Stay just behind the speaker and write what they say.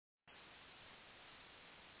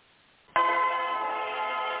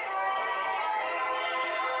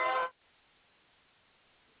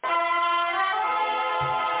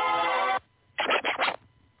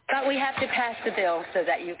have to pass the bill so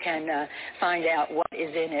that you can find out what is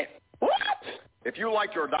in it. What? If you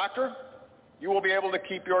like your doctor, you will be able to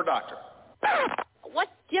keep your doctor. What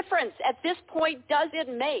difference at this point does it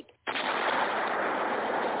make?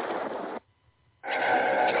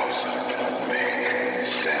 Doesn't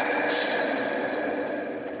make sense.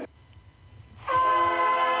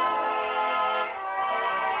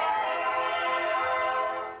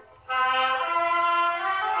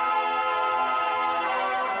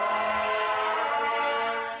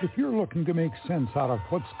 If you're looking to make sense out of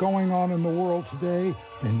what's going on in the world today,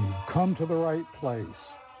 then you've come to the right place.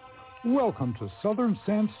 Welcome to Southern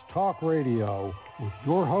Sense Talk Radio with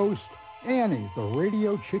your host, Annie, the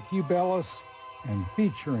Radio Chick-A-Dee, and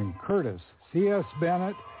featuring Curtis C.S.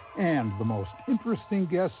 Bennett and the most interesting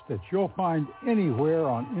guests that you'll find anywhere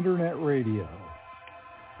on Internet radio.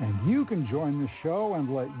 And you can join the show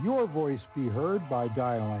and let your voice be heard by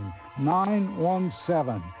dialing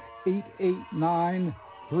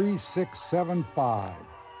 917-889-3675.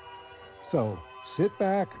 So sit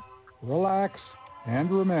back, relax,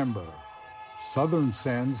 and remember, Southern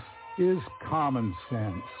Sense is common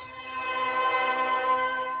sense.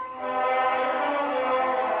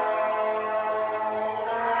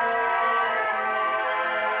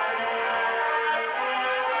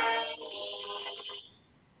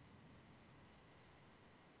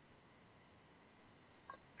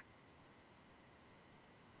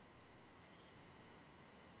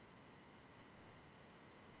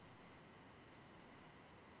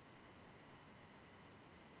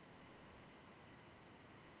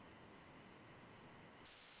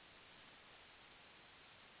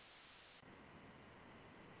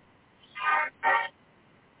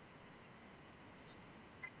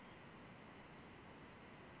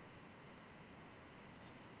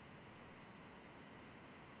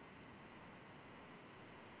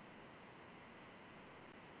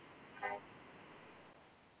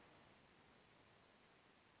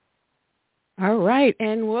 All right,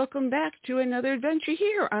 and welcome back to another adventure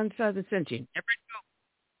here on Southern Sense.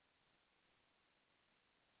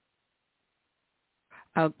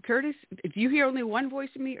 Curtis, do you hear only one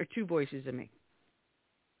voice of me or two voices of me?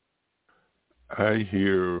 I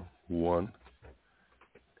hear one.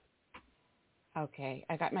 Okay,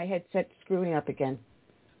 I got my headset screwing up again.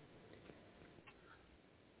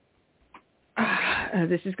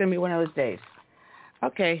 This is going to be one of those days.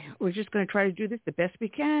 Okay, we're just going to try to do this the best we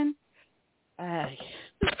can. I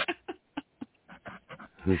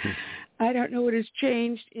don't know what has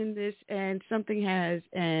changed in this, and something has,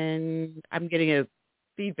 and I'm getting a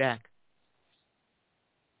feedback.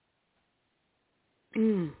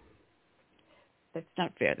 That's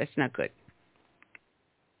not fair. That's not good.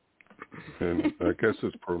 And I guess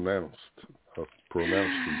it's pronounced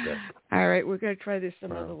feedback. All right, we're going to try this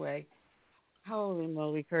some other way. Holy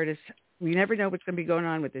moly, Curtis. We never know what's going to be going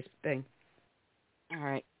on with this thing. All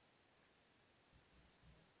right.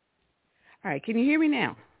 All right, can you hear me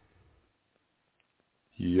now?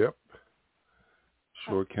 Yep,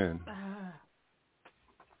 sure can.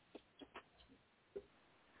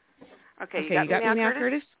 Okay, you got me now,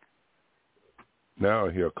 Curtis? Now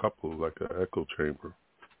I hear a couple, like an echo chamber.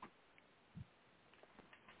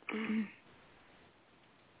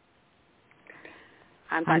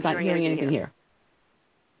 I'm not hearing anything here.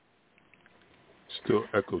 Still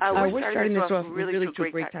echo chamber. We're starting this off really to a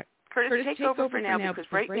great time. Curtis, take over for now because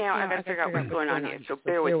right now I've got to figure out what's going on here. So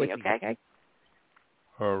bear with me, okay?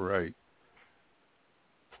 All right.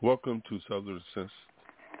 Welcome to Southern Sense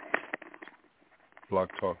Block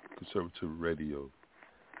Talk Conservative Radio.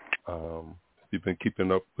 If you've been keeping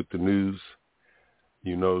up with the news,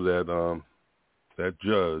 you know that that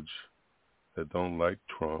judge that don't like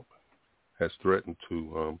Trump has threatened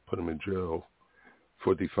to put him in jail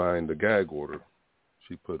for defying the gag order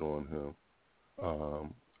she put on him.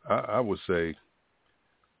 I would say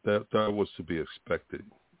that was to be expected.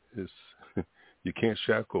 You can't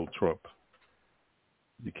shackle Trump.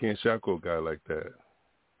 You can't shackle a guy like that.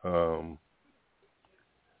 I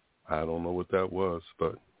don't know what that was,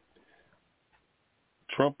 but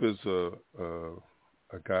Trump is a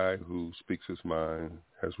guy who speaks his mind,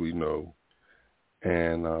 as we know,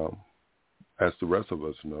 and as the rest of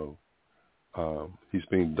us know, he's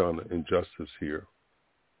being done injustice here.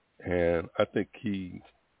 And I think he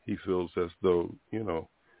feels as though,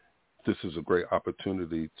 this is a great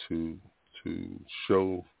opportunity to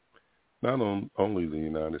show not only the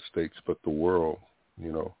United States but the world,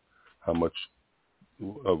 how much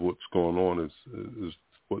of what's going on is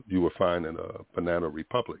what you would find in a banana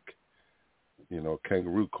republic,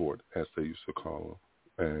 kangaroo court, as they used to call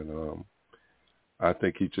them. And I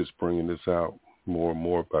think he's just bringing this out more and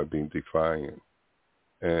more by being defiant.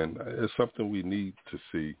 And it's something we need to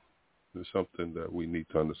see. It's something that we need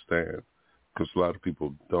to understand because a lot of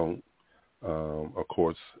people don't. Of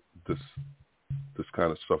course, this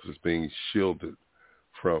kind of stuff is being shielded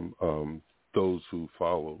from those who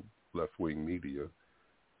follow left-wing media.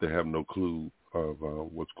 They have no clue of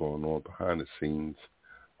what's going on behind the scenes.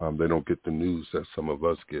 They don't get the news that some of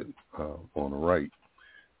us get on the right.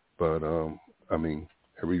 But, I mean,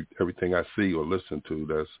 everything I see or listen to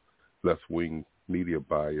that's left-wing media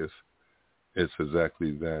bias, it's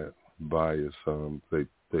exactly that bias.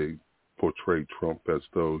 They portray Trump as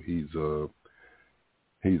though he's a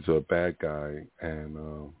bad guy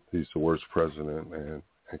and he's the worst president and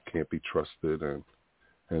can't be trusted and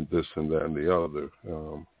this and that and the other.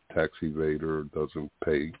 Tax evader, doesn't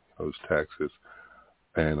pay those taxes,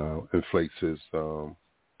 and inflates his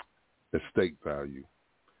estate value.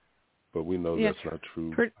 But we know that's not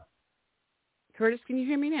true. Curtis, can you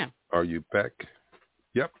hear me now? Are you back?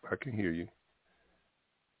 Yep, I can hear you.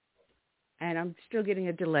 And I'm still getting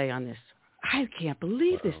a delay on this. I can't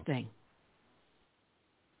believe this thing.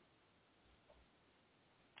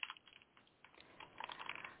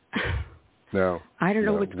 Now, I don't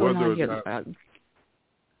know what's going on here.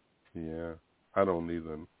 Yeah, I don't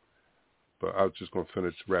either. But I was just going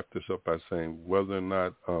to wrap this up by saying whether or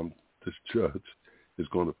not this judge is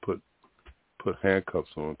going to put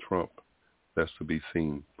handcuffs on Trump, that's to be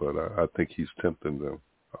seen. But I think he's tempting them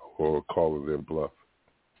or calling their bluff.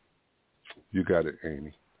 You got it,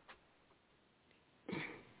 Amy.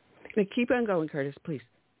 Keep on going, Curtis, please.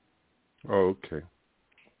 Oh, okay.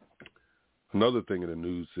 Another thing in the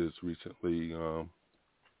news is recently,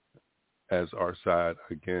 as our side,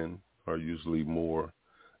 again, are usually more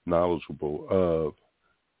knowledgeable of,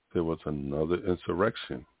 there was another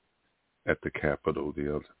insurrection at the Capitol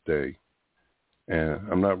the other day. And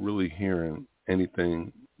I'm not really hearing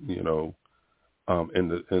anything, in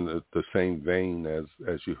the same vein as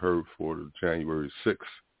you heard for the January 6th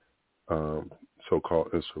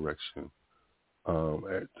so-called insurrection.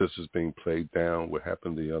 This is being played down. What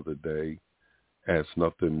happened the other day as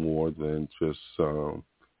nothing more than just some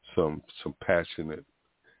passionate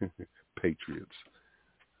patriots.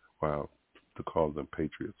 Wow, to call them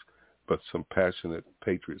patriots, but some passionate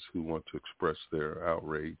patriots who want to express their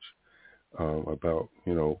outrage about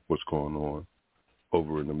what's going on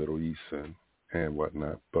over in the Middle East and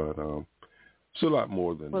whatnot. But it's a lot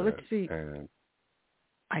more than that. Well, let's see. And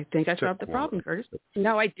I think I solved the problem, Curtis.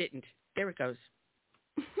 No, I didn't. There it goes.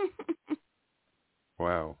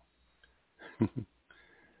 Wow.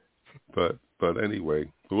 But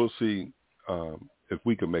anyway, we'll see if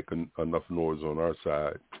we can make enough noise on our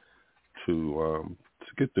side to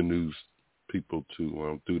get the news people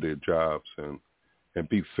to do their jobs and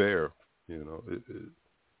be fair.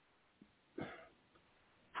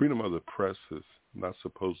 Freedom of the press is not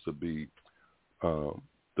supposed to be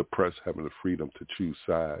the press having the freedom to choose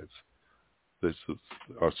sides. This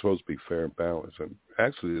are supposed to be fair and balanced. And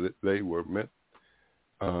actually, they were meant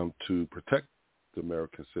to protect the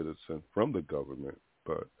American citizen from the government.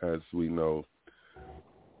 But as we know,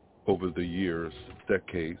 over the years,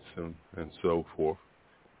 decades, and so forth,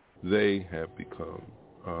 they have become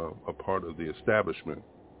a part of the establishment.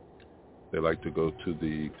 They like to go to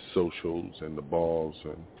the socials and the balls,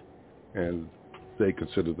 and they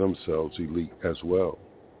consider themselves elite as well.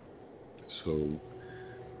 So,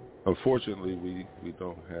 unfortunately, we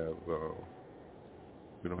don't have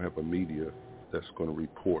a media that's going to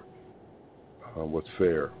report what's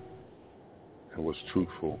fair and what's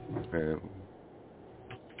truthful. And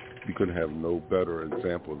you couldn't have no better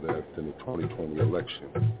example of that than the 2020 election.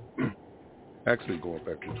 Actually, going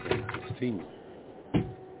back to 2016,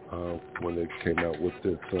 when they came out with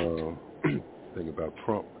this thing about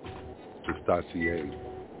Trump, this dossier,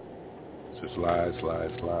 it's just lies.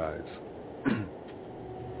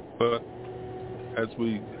 But as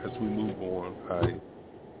we move on,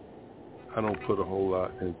 I don't put a whole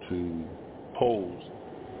lot into polls,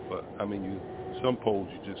 but I mean, some polls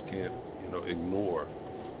you just can't ignore,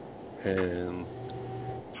 and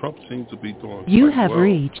Trump seems to be doing. You have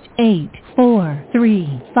reached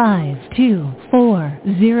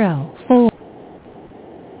 8435240.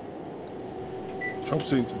 Trump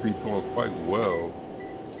seems to be doing quite well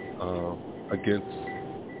against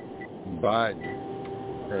Biden,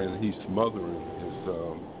 and he's smothering his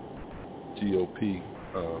GOP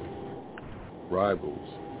rivals.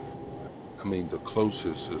 I mean, the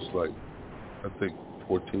closest is like, I think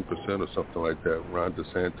 14% or something like that, Ron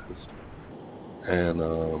DeSantis, and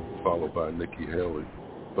followed by Nikki Haley.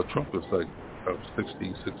 But Trump is like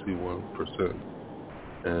 61%.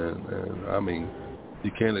 And I mean,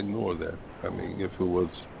 you can't ignore that. I mean, if it was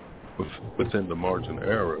within the margin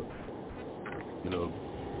error,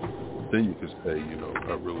 then you could say,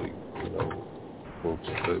 I really,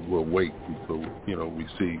 we'll wait until, we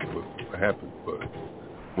see what happens. But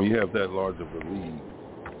when you have that large of a lead,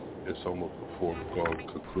 it's almost a foregone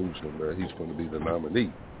conclusion that he's going to be the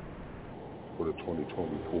nominee for the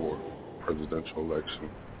 2024 presidential election.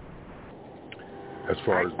 As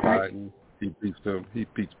far as Biden, he beats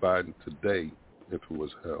Biden today if it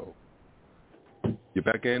was held. You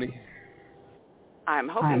back, Annie? I'm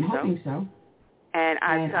hoping so. And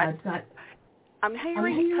I'm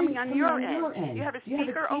hearing it coming on your end. You have a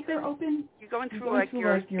speaker open? You're going through like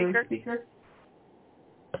your speaker?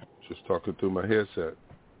 Just talking through my headset.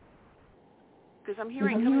 Because I'm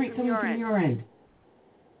hearing coming from your end.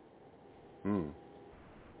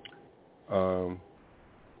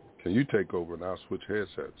 Can you take over and I'll switch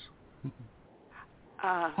headsets?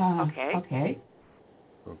 Okay.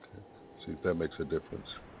 Okay. See if that makes a difference.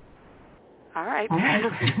 All right.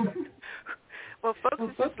 Well,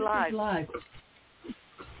 folks, this is live.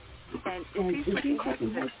 And if he's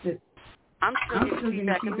switching headsets, I'm still getting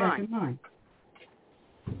feedback in mine.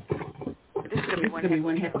 This is going to be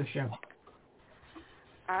one heck of a show.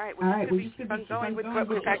 All right, we're just going to keep on going with what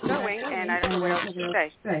we've got going, and I don't know what else to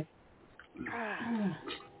say.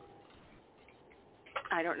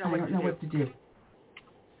 I don't know what to do.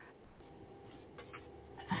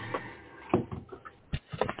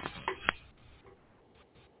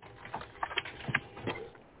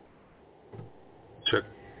 Check.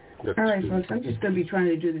 All right, folks, I'm just going to be trying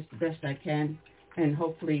to do this the best I can, and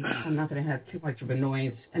hopefully I'm not going to have too much of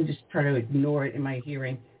annoyance and just try to ignore it in my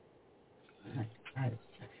hearing.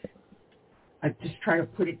 I just try to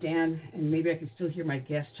put it down, and maybe I can still hear my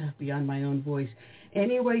guest beyond my own voice.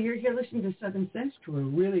 Anyway, you're here listening to Southern Sense, to a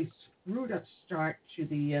really screwed up start to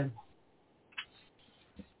the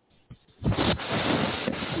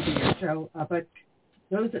show. But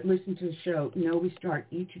those that listen to the show know we start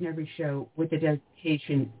each and every show with a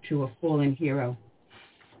dedication to a fallen hero.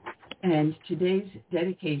 And today's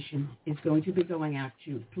dedication is going to be going out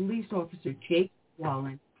to Police Officer Jake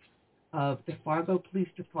Wallin of the Fargo Police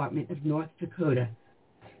Department of North Dakota.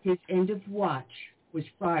 His end of watch was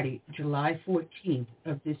Friday, July 14th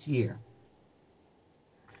of this year.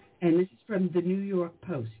 And this is from the New York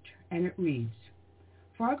Post, and it reads,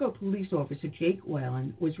 Fargo Police Officer Jake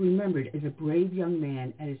Wallin was remembered as a brave young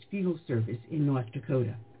man at his funeral service in North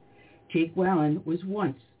Dakota. Jake Wallin was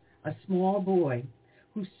once a small boy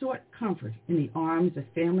who sought comfort in the arms of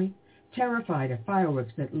family, terrified of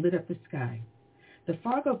fireworks that lit up the sky. The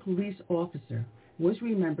Fargo police officer was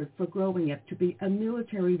remembered for growing up to be a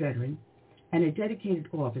military veteran and a dedicated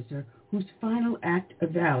officer whose final act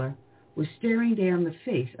of valor was staring down the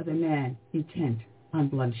face of a man intent on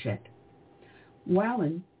bloodshed.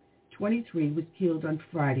 Wallin, 23, was killed on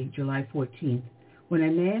Friday, July 14th, when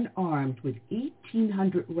a man armed with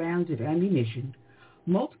 1,800 rounds of ammunition,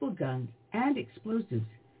 multiple guns, and explosives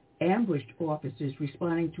ambushed officers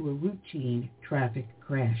responding to a routine traffic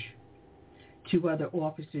crash. 2 other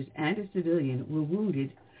officers and a civilian were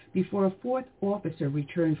wounded before a 4th officer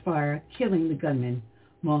returned fire, killing the gunman,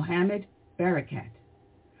 Mohammed Barakat.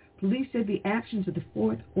 Police said the actions of the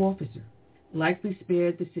 4th officer likely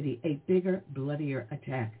spared the city a bigger, bloodier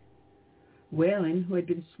attack. Wallin, who had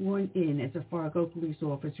been sworn in as a Fargo police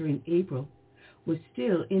officer in April, was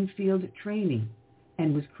still in field training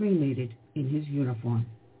and was cremated in his uniform.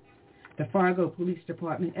 The Fargo Police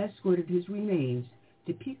Department escorted his remains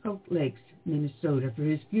to Peacock Lakes, Minnesota for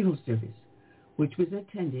his funeral service, which was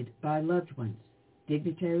attended by loved ones,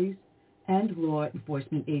 dignitaries, and law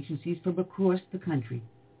enforcement agencies from across the country.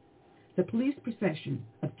 The police procession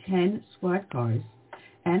of 10 squad cars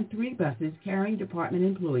and 3 buses carrying department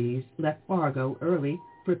employees left Fargo early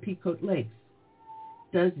for Peacock Lakes.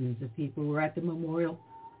 Dozens of people were at the memorial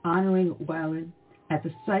honoring Wallin at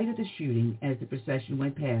the site of the shooting as the procession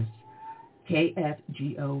went past,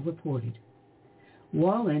 KFGO reported.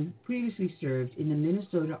 Wallin previously served in the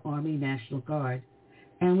Minnesota Army National Guard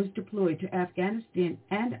and was deployed to Afghanistan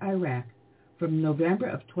and Iraq from November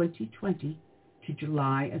of 2020 to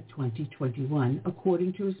July of 2021,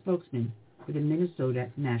 according to a spokesman for the Minnesota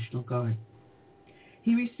National Guard.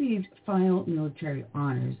 He received final military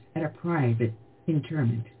honors at a private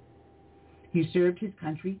interment. He served his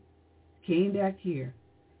country, came back here,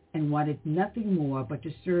 and wanted nothing more but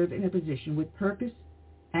to serve in a position with purpose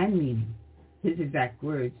and meaning. His exact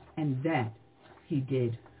words, and that he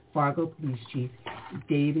did, Fargo Police Chief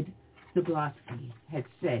David Zablosky had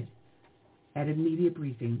said at a media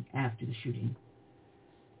briefing after the shooting.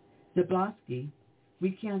 Zablosky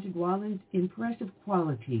recounted Wallin's impressive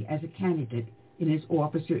quality as a candidate in his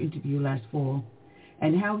officer interview last fall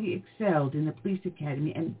and how he excelled in the police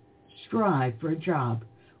academy and strived for a job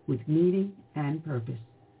with meaning and purpose.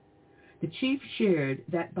 The chief shared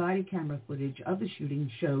that body camera footage of the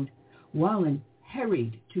shooting showed Wallin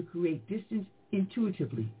hurried to create distance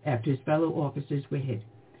intuitively after his fellow officers were hit,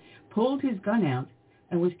 pulled his gun out,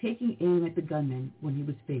 and was taking aim at the gunman when he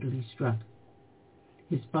was fatally struck.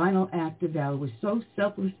 His final act of valor was to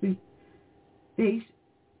selflessly face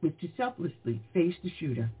the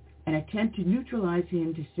shooter, an attempt to neutralize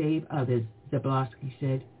him to save others, Zablosky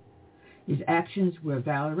said. His actions were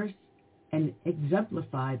valorous and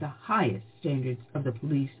exemplify the highest standards of the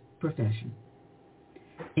police profession.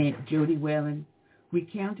 Aunt Jody Wallin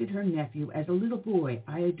recounted her nephew as a little boy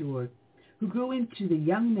I adored, who grew into the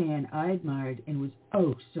young man I admired and was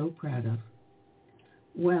oh so proud of.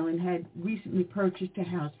 Wallin had recently purchased a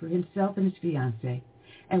house for himself and his fiancée,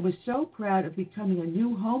 and was so proud of becoming a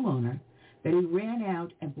new homeowner that he ran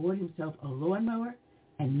out and bought himself a lawnmower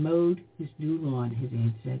and mowed his new lawn, his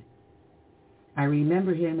aunt said. I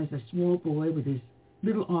remember him as a small boy with his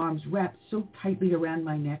little arms wrapped so tightly around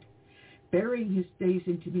my neck, burying his face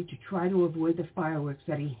into me to try to avoid the fireworks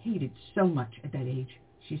that he hated so much at that age,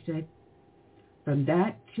 she said. From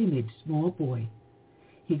that timid small boy,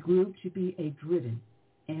 he grew to be a driven,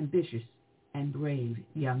 ambitious, and brave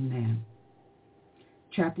young man.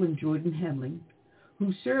 Chaplain Jordan Hemling,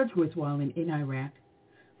 who served with Wallin in Iraq,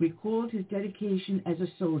 recalled his dedication as a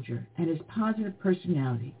soldier and his positive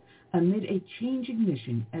personality amid a changing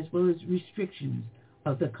mission as well as restrictions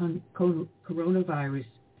of the coronavirus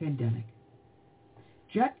pandemic.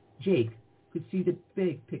 Jake could see the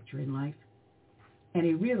big picture in life, and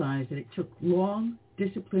he realized that it took long,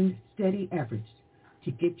 disciplined, steady efforts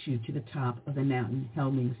to get you to the top of the mountain,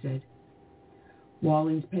 Hemling said.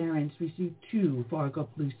 Wallin's parents received 2 Fargo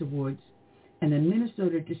Police Awards and the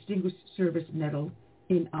Minnesota Distinguished Service Medal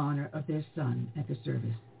in honor of their son at the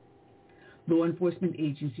service. Law enforcement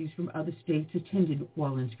agencies from other states attended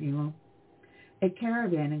Wallin's funeral. A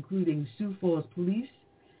caravan including Sioux Falls Police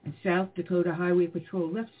and South Dakota Highway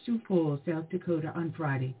Patrol left Sioux Falls, South Dakota on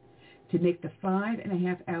Friday to make the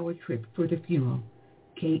 5.5-hour trip for the funeral,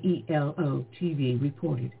 KELO-TV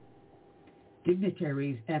reported.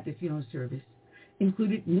 Dignitaries at the funeral service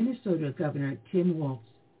included Minnesota Governor Tim Walz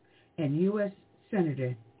and U.S.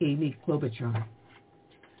 Senator Amy Klobuchar.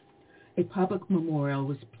 A public memorial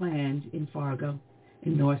was planned in Fargo,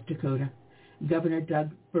 in North Dakota. Governor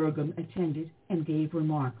Doug Burgum attended and gave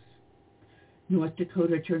remarks. North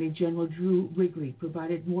Dakota Attorney General Drew Wrigley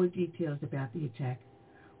provided more details about the attack,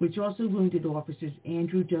 which also wounded officers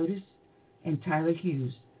Andrew Dotis and Tyler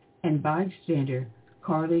Hughes and bystander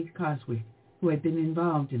Carly Coswick, who had been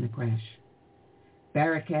involved in the crash.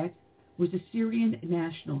 Barakat was a Syrian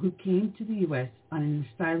national who came to the U.S. on an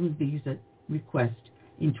asylum visa request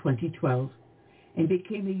in 2012 and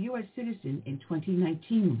became a U.S. citizen in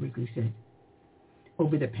 2019, Wrigley said.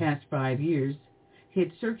 Over the past 5 years, he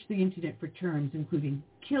had searched the internet for terms including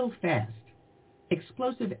kill fast,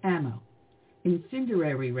 explosive ammo,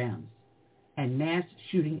 incendiary rounds, and mass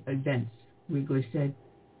shooting events, Wrigley said.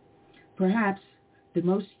 Perhaps the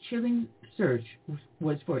most chilling search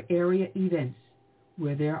was for area events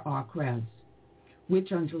where there are crowds,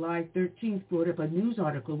 which on July 13th brought up a news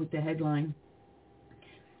article with the headline,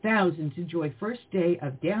 "Thousands enjoy first day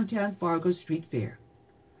of downtown Fargo Street Fair."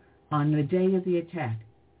 On the day of the attack,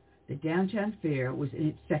 the downtown fair was in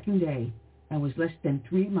its second day and was less than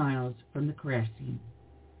 3 miles from the crash scene.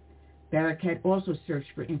 Barakat also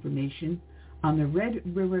searched for information on the Red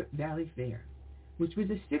River Valley Fair, which was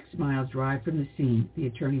a 6-mile drive from the scene, the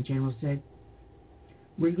Attorney General said.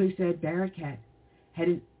 Wrigley said Barakat had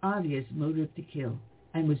an obvious motive to kill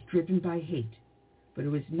and was driven by hate, but it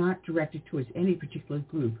was not directed towards any particular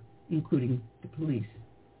group, including the police.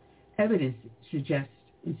 Evidence suggests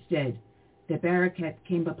instead that Barakat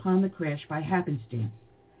came upon the crash by happenstance,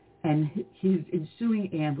 and his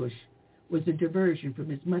ensuing ambush was a diversion from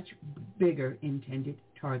his much bigger intended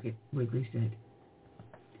target, Wrigley said.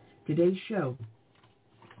 Today's show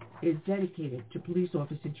is dedicated to Police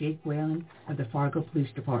Officer Jake Wallin of the Fargo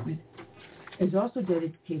Police Department. It is also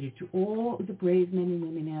dedicated to all the brave men and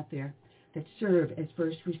women out there that serve as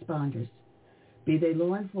first responders, be they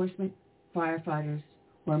law enforcement, firefighters,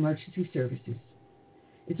 or emergency services.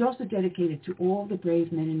 It's also dedicated to all the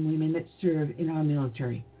brave men and women that serve in our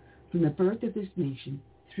military, from the birth of this nation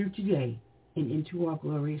through today and into our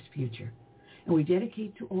glorious future. And we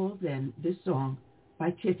dedicate to all of them this song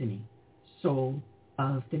by Tiffany, Soul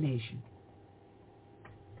of the Nation.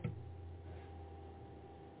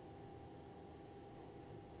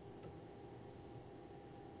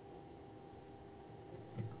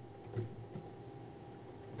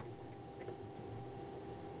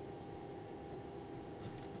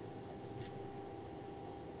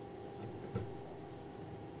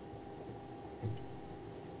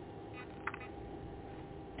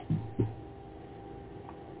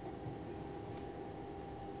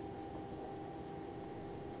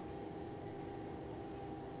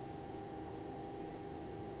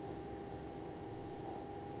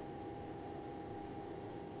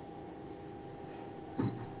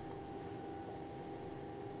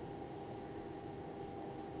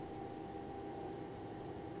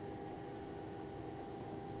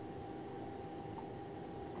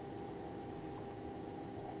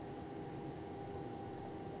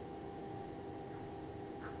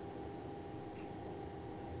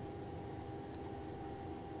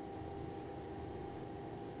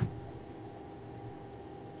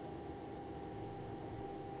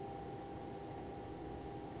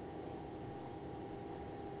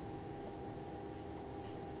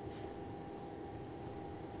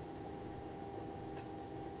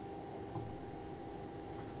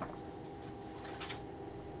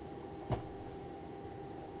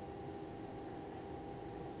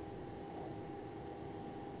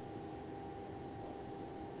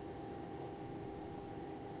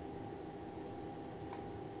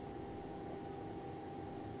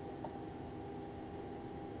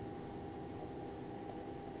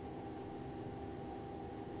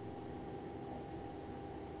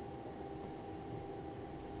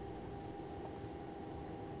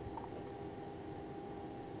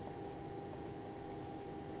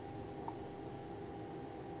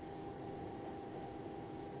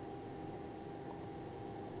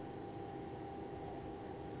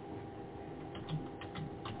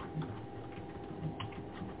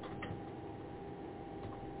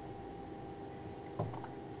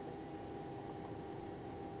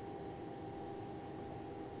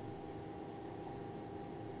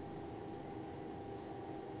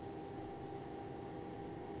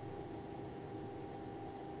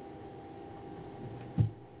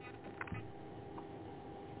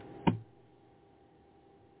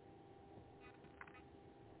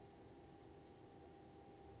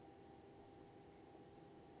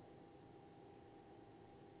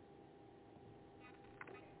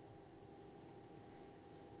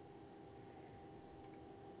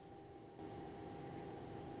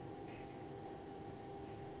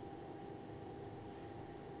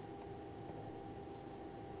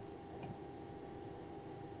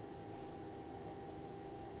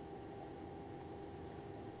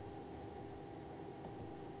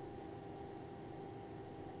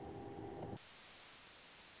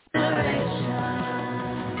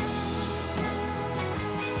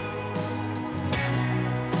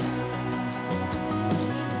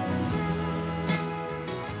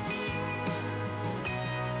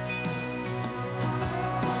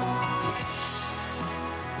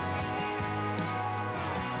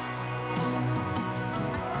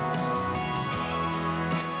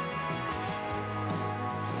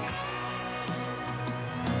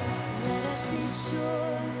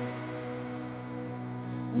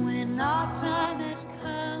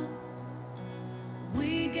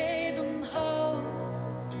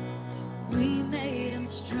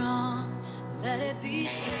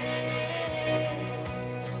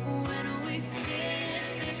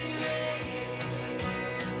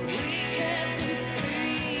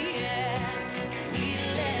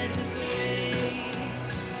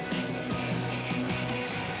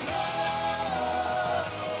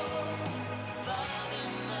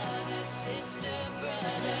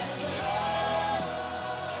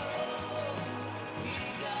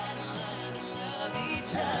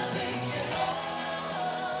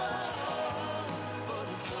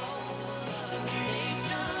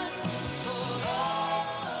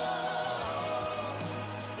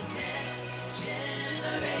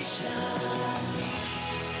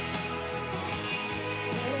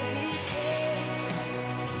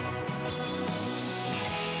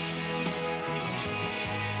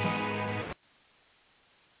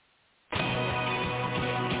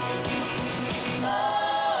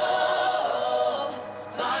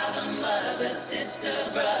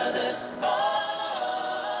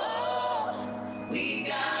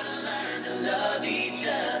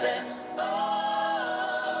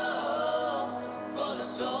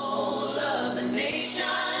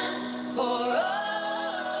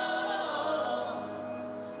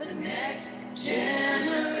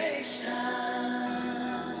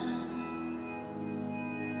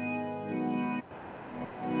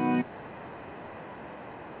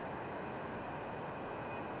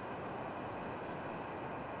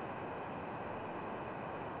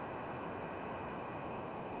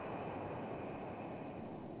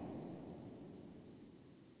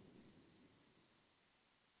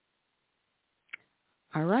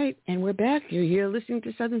 All right, and we're back. You're here listening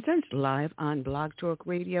to Southern Sense live on Blog Talk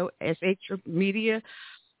Radio, SH Media,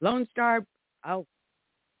 Lone Star. Oh,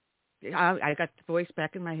 I got the voice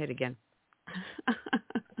back in my head again.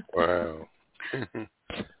 Wow.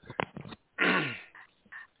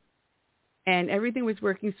 And everything was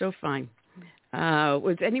working so fine.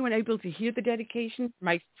 Was anyone able to hear the dedication,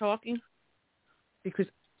 my talking? Because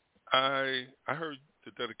I heard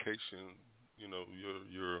the dedication,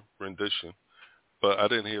 your rendition. But I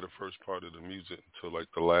didn't hear the first part of the music until like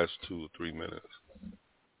the last 2 or 3 minutes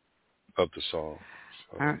of the song.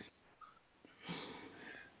 So. All right.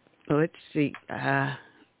 Let's see. We're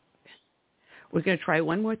going to try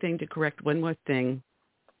one more thing to correct one more thing.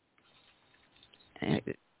 And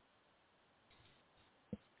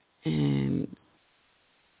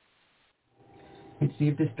let's see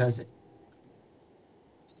if this does it.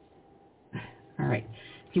 All right.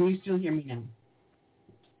 Can you still hear me now?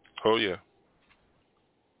 Oh, yeah.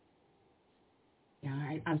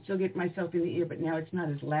 Yeah, I'm still getting myself in the ear, but now it's not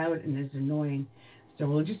as loud and as annoying. So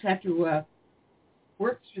we'll just have to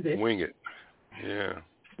work through this. Wing it. Yeah.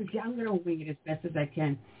 Yeah, I'm going to wing it as best as I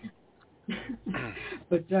can.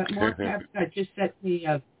 But Mark Tapscott just sent me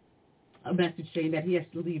a message saying that he has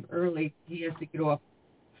to leave early. He has to get off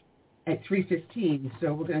at 3:15.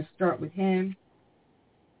 So we're going to start with him.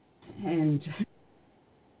 And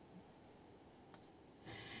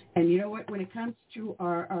you know what? When it comes to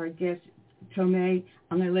our guest, Tomey,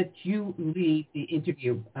 I'm going to let you lead the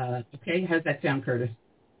interview. Okay? How's that sound, Curtis?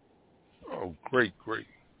 Oh, great.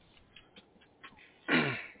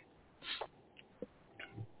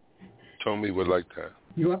 Tomey would like that.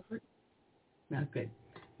 You up for it? No, good.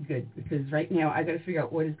 Because right now I got to figure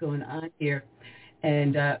out what is going on here.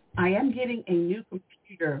 And I am getting a new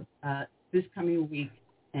computer this coming week,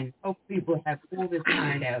 and hopefully we'll have all this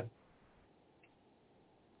ironed out.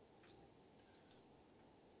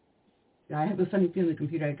 I have a funny feeling the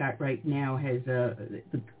computer I got right now has the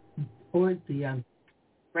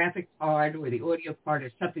graphics card or the audio card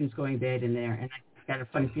or something's going bad in there, and I got a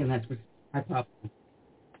funny feeling that's what's my problem.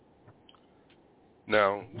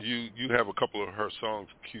 Now, you have a couple of her songs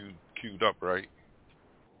queued up, right?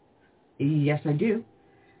 Yes, I do.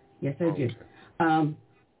 Yes, I do. Okay.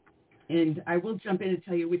 And I will jump in and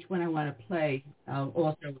tell you which one I want to play. I'll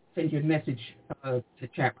also send you a message to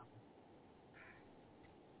chat.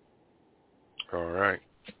 All right.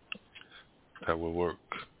 That will work.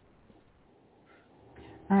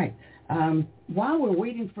 All right. While we're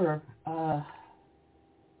waiting for, I'm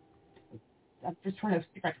just trying to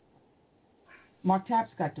figure out, Mark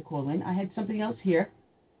Tapscott to call in. I had something else here.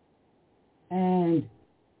 And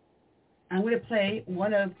I'm going to play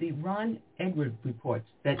one of the Ron Edwards reports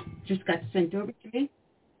that just got sent over to me.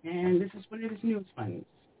 And this is one of his news findings.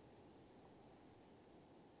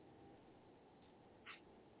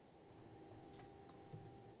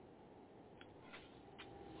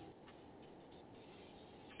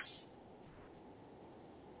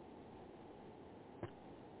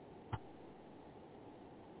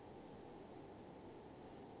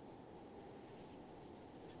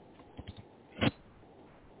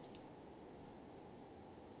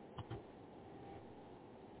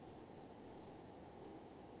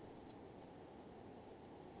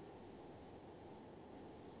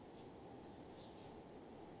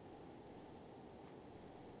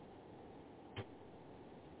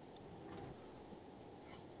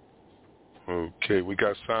 Okay, we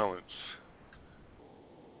got silence.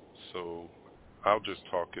 So I'll just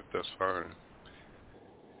talk if that's fine.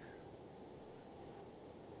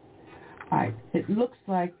 All right. It looks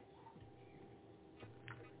like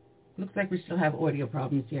we still have audio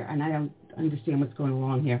problems here, and I don't understand what's going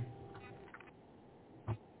wrong here.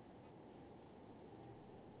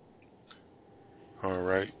 All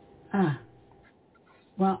right.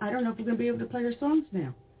 Well, I don't know if we're going to be able to play our songs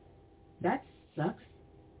now. That sucks.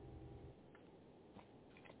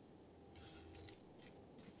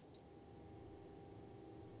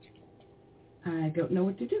 I don't know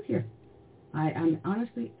what to do here. I'm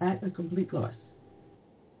honestly at a complete loss.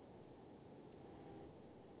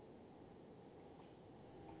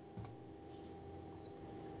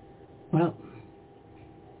 Well,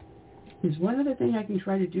 there's one other thing I can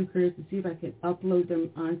try to do, Curtis, to see if I can upload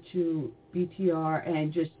them onto BTR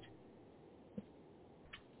and just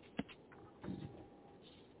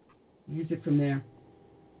use it from there.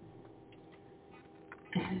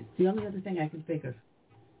 It's the only other thing I can think of.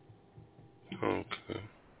 Okay.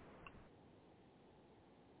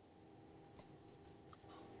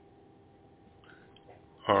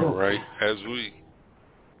 All right. As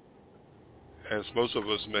most of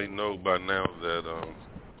us may know by now that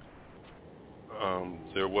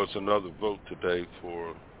there was another vote today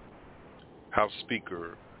for House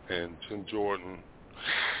Speaker, and Jim Jordan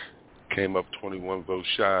came up 21 votes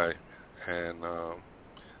shy, and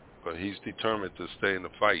but he's determined to stay in the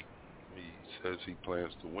fight. He says he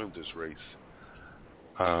plans to win this race.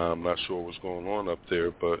 I'm not sure what's going on up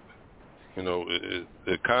there, but you know,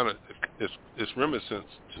 it kind of it's reminiscent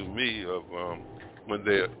to me of when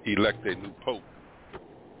they elect a new pope.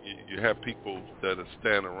 You have people that are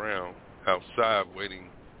standing around outside waiting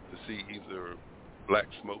to see either black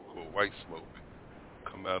smoke or white smoke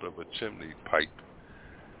come out of a chimney pipe,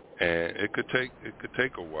 and it could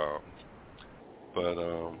take a while. But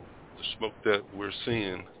the smoke that we're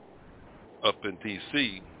seeing up in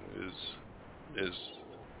D.C. is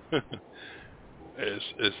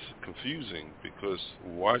it's confusing, because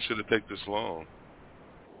why should it take this long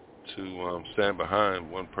to stand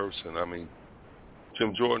behind one person? I mean,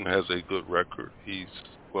 Jim Jordan has a good record. He's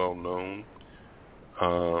well known.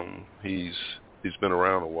 He's been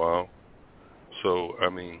around a while. So, I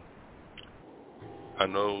mean, I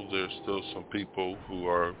know there's still some people who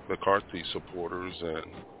are McCarthy supporters,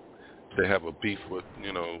 and they have a beef with,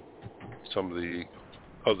 you know, some of the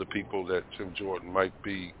other people that Jim Jordan might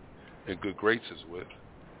be in good graces with.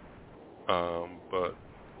 But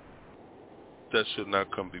that should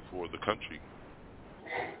not come before the country.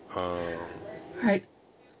 All right,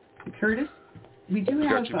 Curtis, we do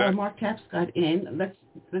have Mark Tapscott in.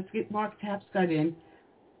 Let's get Mark Tapscott in.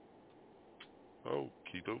 Oh,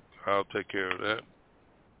 Keto, I'll take care of that.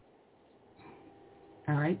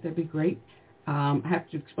 All right, that'd be great. I have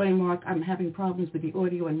to explain, Mark, I'm having problems with the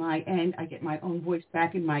audio on my end. I get my own voice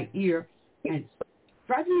back in my ear, and it's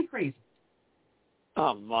driving me crazy.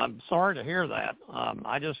 I'm sorry to hear that.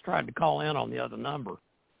 I just tried to call in on the other number,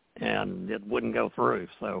 and it wouldn't go through.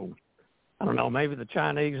 So, I don't know, maybe the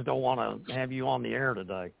Chinese don't want to have you on the air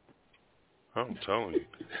today. I'm telling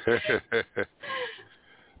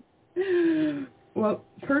you. Well,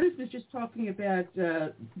 Curtis was just talking about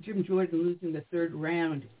Jim Jordan losing the third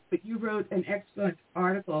round, but you wrote an excellent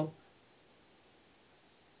article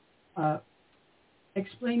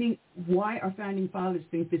explaining why our founding fathers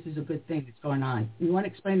think this is a good thing that's going on. You want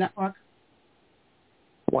to explain that, Mark?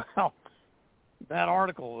 Well, that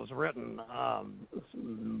article was written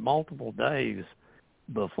multiple days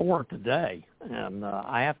before today, and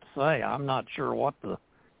I have to say I'm not sure what the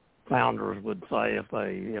founders would say if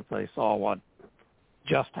they saw what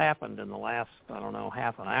just happened in the last, I don't know,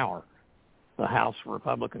 half an hour. The House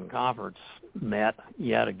Republican Conference met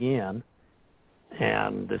yet again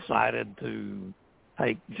and decided to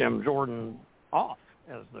take Jim Jordan off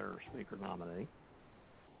as their speaker nominee.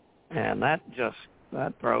 And that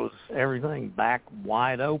throws everything back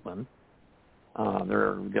wide open.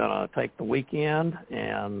 They're going to take the weekend,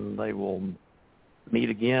 and they will meet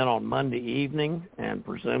again on Monday evening and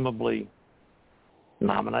presumably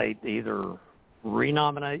renominate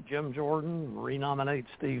Jim Jordan, renominate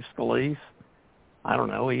Steve Scalise, I don't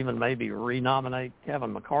know, even maybe renominate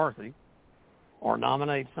Kevin McCarthy, or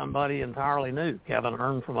nominate somebody entirely new, Kevin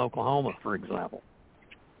Hearn from Oklahoma, for example,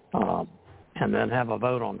 and then have a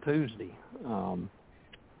vote on Tuesday.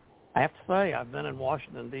 I have to say, I've been in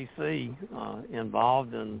Washington, D.C.,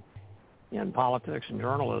 involved in politics and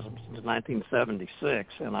journalism since 1976,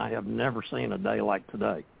 and I have never seen a day like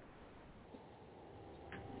today.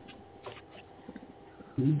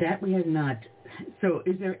 That we have not. So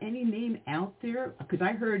is there any name out there? Because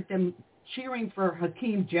I heard them cheering for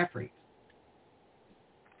Hakeem Jeffries?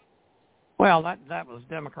 Well, that was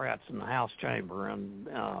Democrats in the House chamber, and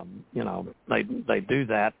they do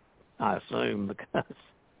that, I assume, because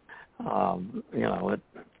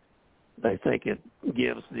they think it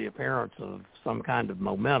gives the appearance of some kind of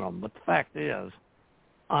momentum. But the fact is,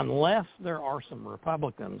 unless there are some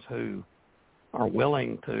Republicans who are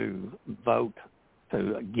willing to vote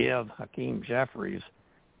to give Hakeem Jeffries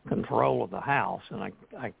control of the House, and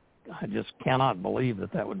I just cannot believe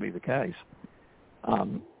that would be the case.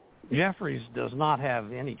 Jeffries does not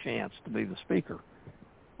have any chance to be the Speaker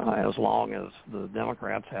as long as the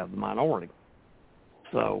Democrats have the minority.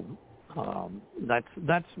 So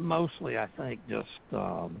that's mostly, I think, just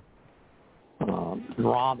drama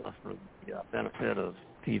for the benefit of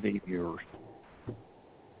TV viewers.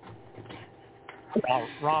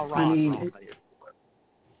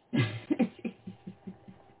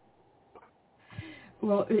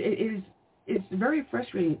 Well, it's very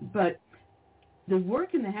frustrating, but the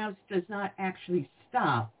work in the House does not actually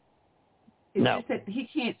stop. It's just that he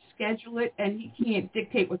can't schedule it and he can't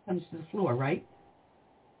dictate what comes to the floor, right?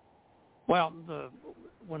 Well,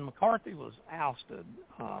 when McCarthy was ousted,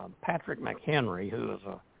 Patrick McHenry, who is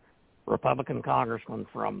a Republican congressman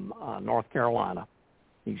from North Carolina,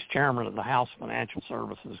 he's chairman of the House Financial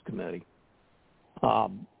Services Committee.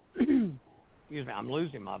 Excuse me, I'm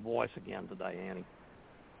losing my voice again today, Annie.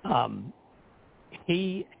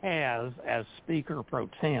 He has, as Speaker pro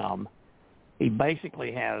tem, he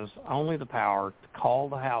basically has only the power to call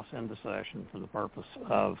the House into session for the purpose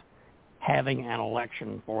of having an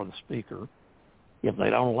election for the Speaker. If they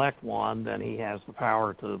don't elect one, then he has the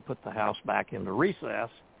power to put the House back into recess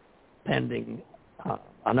pending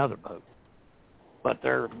another vote. But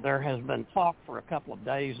there has been talk for a couple of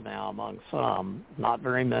days now among some, not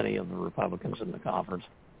very many of the Republicans in the conference,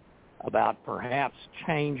 about perhaps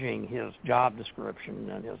changing his job description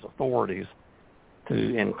and his authorities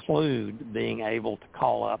to include being able to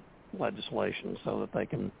call up legislation so that they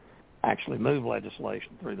can actually move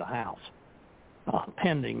legislation through the House,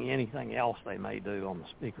 pending anything else they may do on the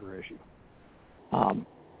Speaker issue.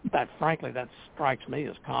 Frankly, that strikes me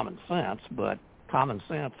as common sense, but common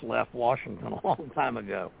sense left Washington a long time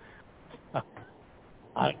ago.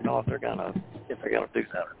 I don't know if they're gonna do that or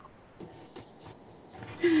not.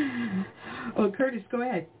 Oh, Curtis, go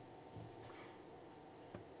ahead.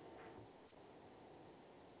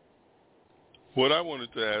 What I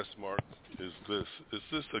wanted to ask, Mark, is this. Is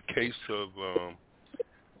this a case of the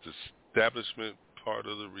establishment part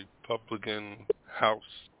of the Republican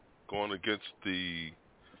House going against the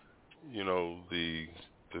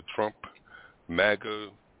Trump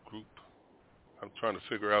MAGA group? I'm trying to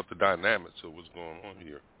figure out the dynamics of what's going on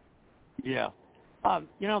here. Yeah.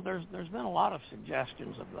 There's been a lot of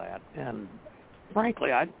suggestions of that, and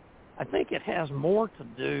frankly, I think it has more to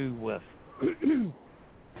do with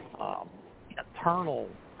internal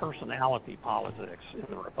personality politics in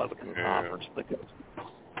the Republican conference, because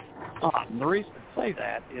the reason I say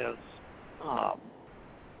that is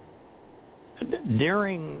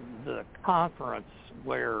during the conference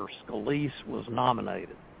where Scalise was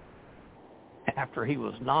nominated, after he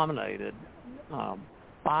was nominated,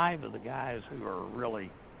 5 of the guys who are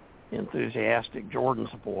really enthusiastic Jordan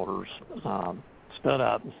supporters stood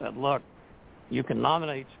up and said, look, you can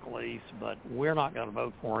nominate Scalise, but we're not going to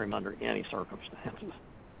vote for him under any circumstances,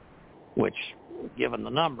 which, given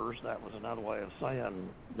the numbers, that was another way of saying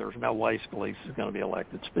there's no way Scalise is going to be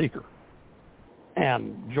elected Speaker.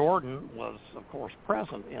 And Jordan was, of course,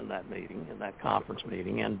 present in that meeting, in that conference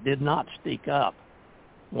meeting, and did not speak up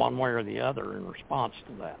one way or the other in response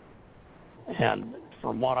to that. And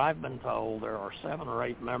from what I've been told, there are 7 or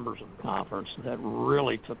 8 members of the conference that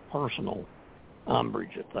really took personal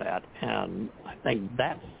umbrage at that, and I think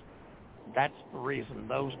that's the reason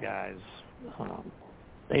those guys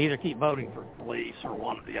they either keep voting for police or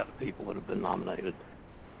one of the other people that have been nominated,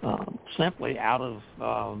 simply out of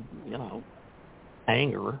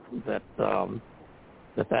anger that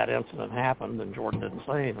that incident happened and Jordan didn't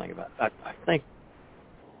say anything about it. I think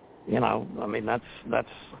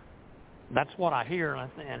that's what I hear, and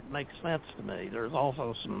it makes sense to me. There's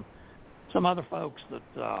also some other folks that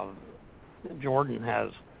Jordan has,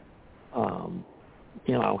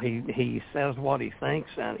 he says what he thinks,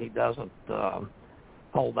 and he doesn't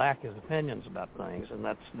hold back his opinions about things, and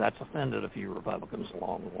that's offended a few Republicans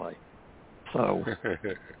along the way.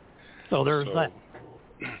 So there's that.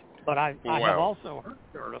 But I have also heard,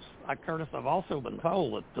 Curtis, I've also been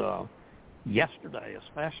told that yesterday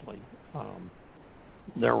especially,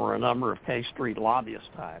 there were a number of K Street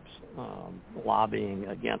lobbyist types lobbying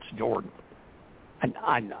against Jordan.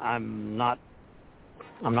 I'm not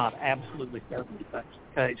I'm not absolutely certain if that's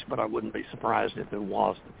the case, but I wouldn't be surprised if it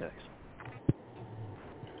was the case.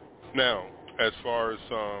 Now, as far as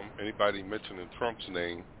anybody mentioning Trump's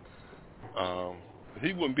name,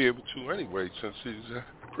 he wouldn't be able to anyway, since he's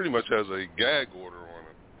pretty much has a gag order on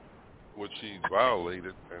him, which he's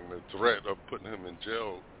violated, and the threat of putting him in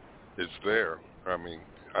jail is there. I mean,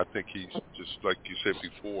 I think he's just, like you said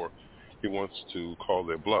before, he wants to call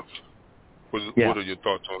their bluff. What are your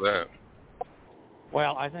thoughts on that?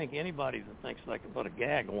 Well, I think anybody that thinks they can put a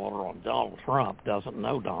gag order on Donald Trump doesn't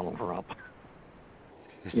know Donald Trump.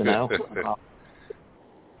 You know,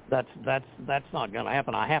 that's not going to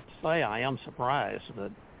happen. I have to say, I am surprised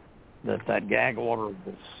that gag order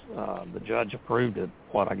was the judge approved it.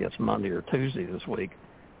 I guess Monday or Tuesday this week,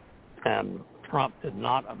 and Trump did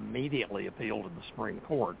not immediately appeal to the Supreme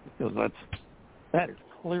Court, because that is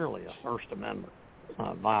clearly a First Amendment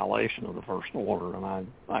violation of the first order, and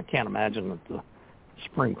I can't imagine that the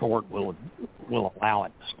Supreme Court will allow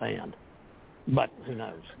it to stand. But who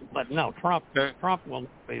knows? But no, Trump will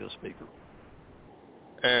be the speaker.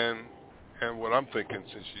 And what I'm thinking,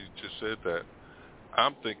 since you just said that,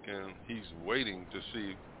 I'm thinking he's waiting to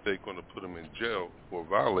see if they're going to put him in jail for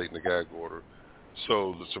violating the gag order,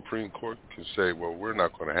 so the Supreme Court can say, well, we're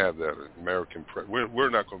not going to have that. We're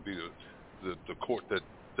not going to be the court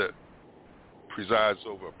that presides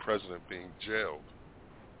over a president being jailed.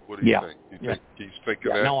 What do you think? You think he's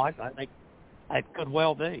thinking that? No, I think it could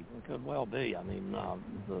well be. It could well be. I mean,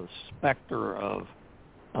 the specter of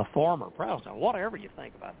a former president, whatever you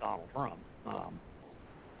think about Donald Trump,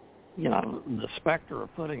 the specter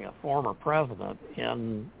of putting a former president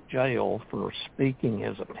in jail for speaking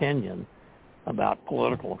his opinion about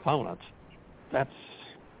political opponents, that's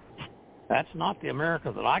not the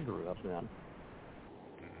America that I grew up in.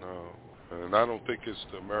 No, and I don't think it's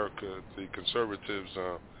the America the conservatives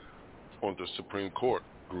on the Supreme Court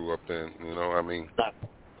grew up in. You know, I mean,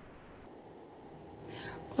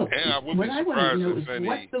 and I wouldn't be surprised if any.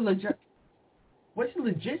 What's the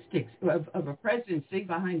logistics of a president sitting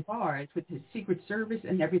behind bars with his Secret Service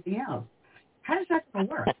and everything else? How does that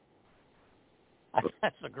work?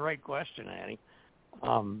 That's a great question, Annie.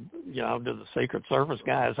 Do the Secret Service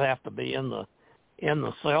guys have to be in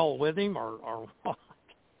the cell with him, or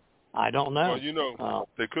I don't know. Well,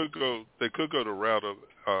 they could go the route of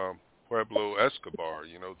Pablo Escobar.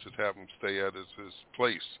 Just have him stay at his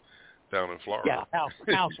place down in Florida.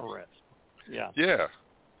 Yeah, house arrest. Yeah. Yeah.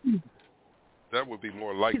 That would be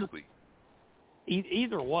more likely.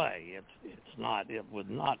 Either way, it's not. It would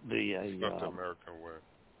not be a. It's not the American way.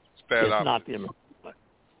 It's bad. It's not the American way.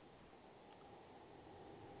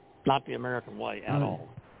 Not the American way at all.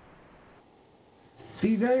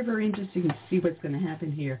 Be very, very interesting to see what's going to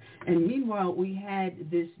happen here. And meanwhile, we had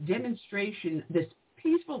this demonstration, this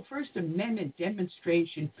peaceful First Amendment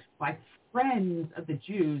demonstration by Friends of the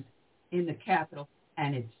Jews in the Capitol,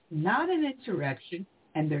 and it's not an insurrection,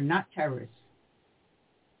 and they're not terrorists.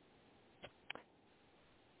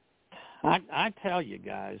 I tell you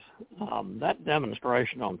guys, that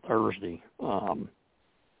demonstration on Thursday was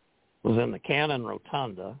in the Cannon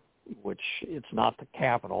Rotunda, which it's not the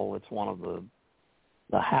Capitol, it's one of the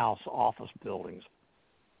House office buildings.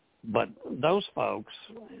 But those folks,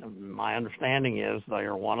 my understanding is they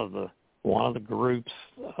are one of the groups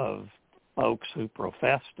of folks who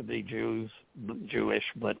profess to be Jewish,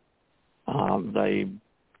 but they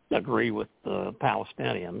agree with the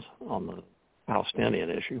Palestinians on the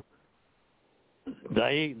Palestinian issue.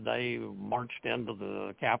 They marched into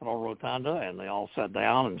the Capitol Rotunda, and they all sat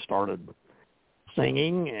down and started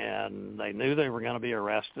singing, and they knew they were going to be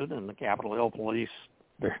arrested, and the Capitol Hill police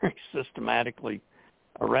very systematically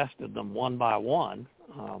arrested them one by one.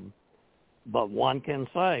 But one can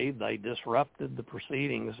say they disrupted the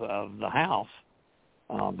proceedings of the House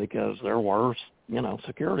because there were,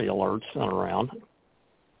 security alerts sent around.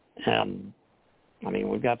 And, I mean,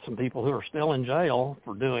 we've got some people who are still in jail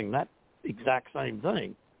for doing that exact same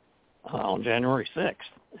thing on January 6th.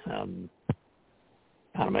 Kind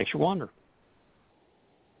of makes you wonder.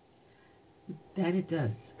 That it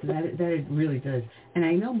does. That it really does. And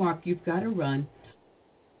I know, Mark, you've got to run,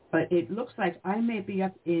 but it looks like I may be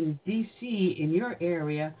up in D.C. in your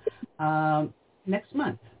area next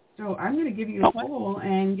month. So I'm going to give you a call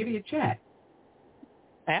and give you a chat.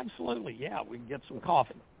 Absolutely, yeah. We can get some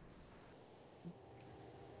coffee.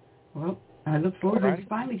 Well, I look forward to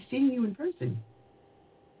finally seeing you in person.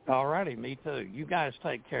 All righty, me too. You guys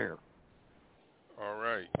take care. All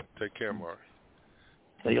right. Take care, Mark.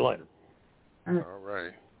 See you later. All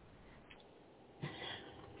right.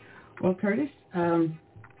 Well, Curtis, I'm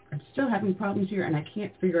still having problems here, and I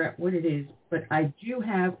can't figure out what it is, but I do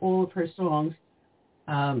have all of her songs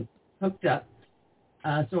hooked up.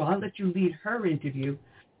 So I'll let you lead her interview.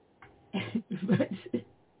 But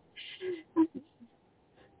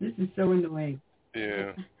this is so annoying.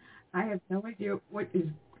 Yeah. I have no idea what is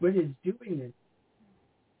doing this.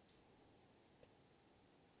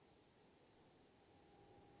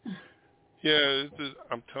 Yeah,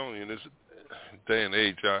 I'm telling you, in this day and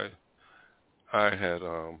age, I had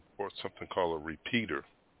bought something called a repeater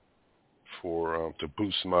for to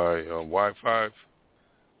boost my Wi-Fi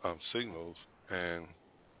signals, and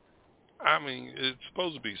I mean it's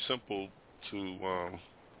supposed to be simple to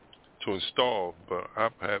install, but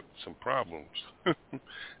I've had some problems,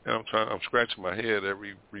 and I'm scratching my head.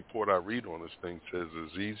 Every report I read on this thing says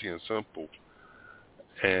it's easy and simple,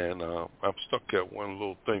 and I'm stuck at one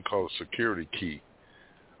little thing called a security key.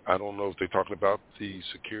 I don't know if they're talking about the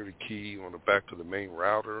security key on the back of the main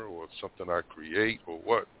router or something I create or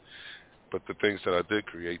what, but the things that I did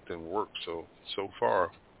create didn't work. So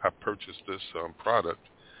far, I purchased this product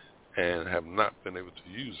and have not been able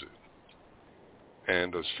to use it.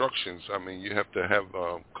 And the instructions, I mean, you have to have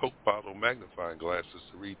Coke bottle magnifying glasses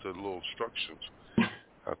to read the little instructions.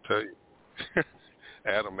 I'll tell you.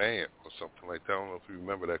 Adam Ant or something like that. I don't know if you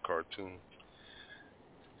remember that cartoon.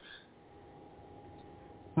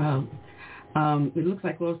 Well, it looks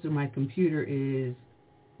like also my computer is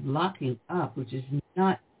locking up, which is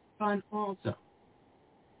not fun also.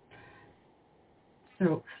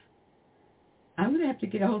 So I'm going to have to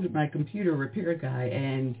get a hold of my computer repair guy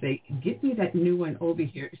and say, get me that new one over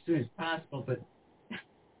here as soon as possible. But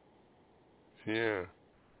yeah,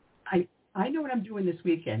 I know what I'm doing this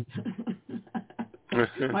weekend.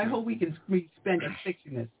 My whole week is spent on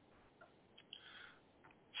fixing this.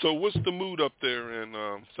 So what's the mood up there in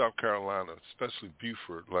South Carolina, especially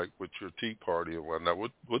Beaufort, like with your Tea Party and whatnot?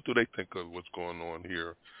 What do they think of what's going on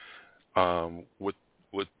here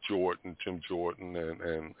with Jordan, Jim Jordan,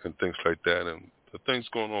 and things like that, and the things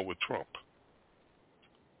going on with Trump?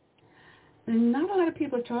 Not a lot of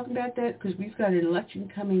people are talking about that because we've got an election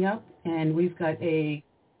coming up, and we've got a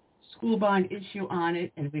school bond issue on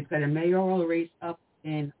it, and we've got a mayoral race up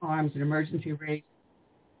in arms, an emergency race.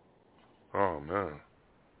 Oh, man.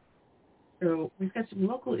 So we've got some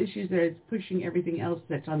local issues that is pushing everything else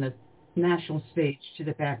that's on the national stage to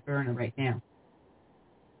the back burner right now.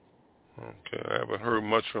 Okay, I haven't heard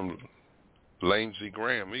much from Lindsey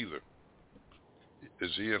Graham either.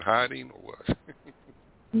 Is he in hiding or what?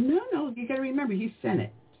 No, you got to remember, he's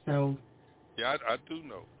Senate, so... Yeah, I do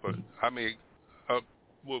know, but I mean,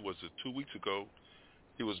 what was it, 2 weeks ago,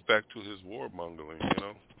 he was back to his warmongering, you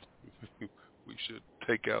know? We should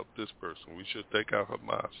take out this person. We should take out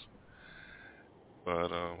Hamas. But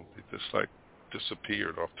they just, like,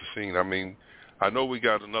 disappeared off the scene. I mean, I know we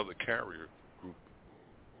got another carrier group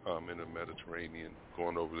in the Mediterranean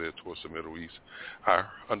going over there towards the Middle East. I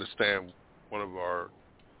understand one of our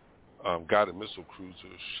guided missile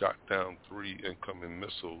cruisers shot down 3 incoming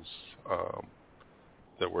missiles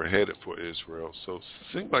that were headed for Israel. So it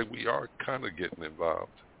seems like we are kind of getting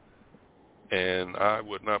involved. And I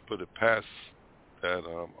would not put it past that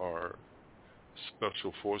our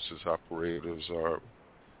special forces operators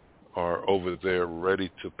are over there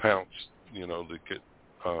ready to pounce, you know, to get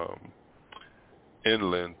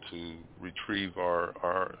inland to retrieve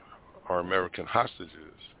our American hostages.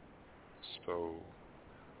 So,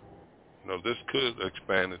 you know, this could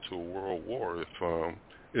expand into a world war if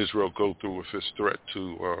Israel go through with its threat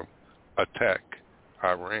to attack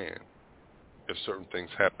Iran. If certain things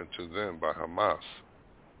happen to them by Hamas,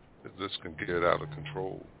 this can get out of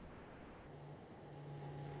control.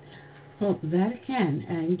 Well, that it can,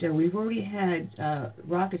 and we've already had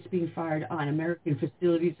rockets being fired on American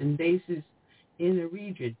facilities and bases in the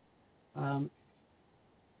region.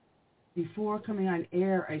 Before coming on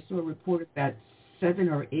air, I saw a report about 7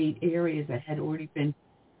 or 8 areas that had already been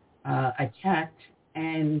attacked,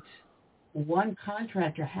 and one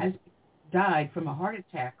contractor has died from a heart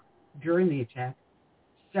attack during the attack.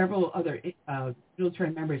 Several other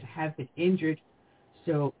military members have been injured.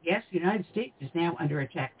 So, yes, the United States is now under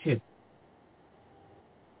attack, too.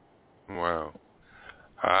 Wow.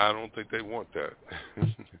 I don't think they want that.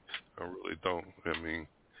 I really don't. I mean,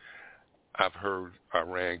 I've heard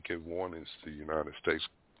Iran give warnings to the United States.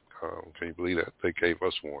 Can you believe that? They gave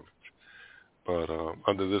us warnings. But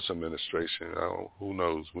under this administration, who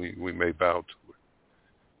knows? We may bow to it.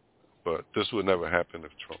 But this would never happen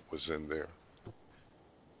if Trump was in there.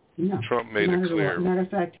 No, Trump made it clear. As a matter of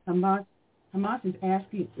fact, Hamas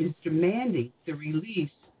is demanding the release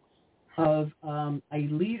of a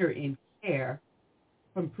leader in care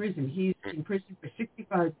from prison. He's in prison for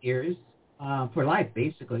 65 years, for life,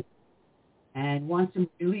 basically. and wants him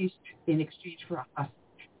released in exchange for a hostage.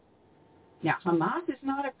 Now, Hamas is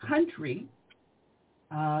not a country,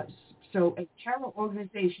 so a terror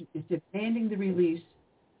organization is demanding the release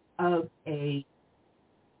of a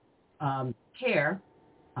Hamas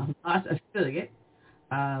affiliate,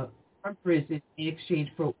 from prison in exchange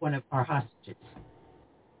for one of our hostages.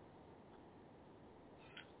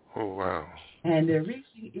 Oh, wow. And the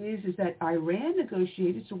reason is that Iran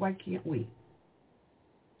negotiated, so why can't we?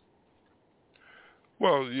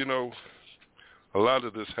 Well, a lot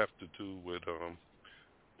of this have to do with the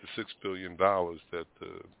 $6 billion that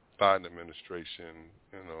the Biden administration,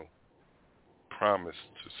 promised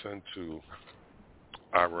to send to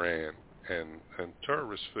Iran. And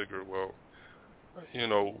terrorists figure, well,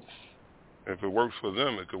 if it works for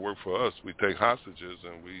them, it could work for us. We take hostages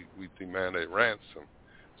and we demand a ransom.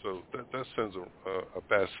 So that sends a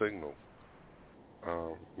bad signal,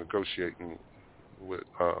 negotiating with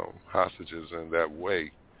hostages in that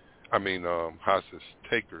way. I mean, hostage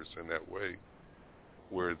takers in that way,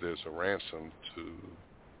 where there's a ransom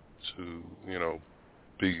to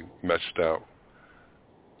be meshed out.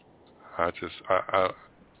 I've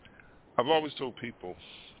always told people,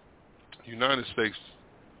 United States,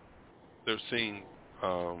 they're seen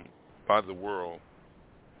by the world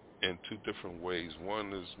in two different ways.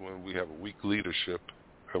 One is when we have a weak leadership,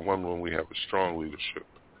 and one when we have a strong leadership.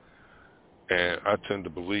 And I tend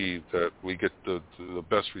to believe that we get the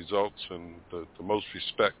best results and the most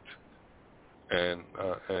respect, and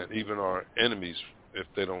even our enemies, if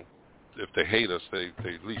they hate us, they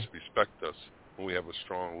at least respect us when we have a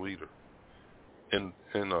strong leader in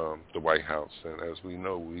the White House. And as we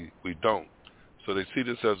know, we don't. So they see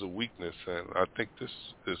this as a weakness, and I think this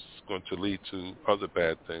is going to lead to other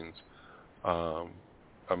bad things.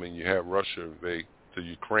 You have Russia invade the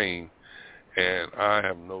Ukraine, and I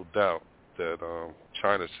have no doubt that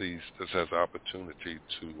China sees this as an opportunity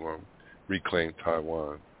to reclaim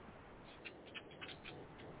Taiwan.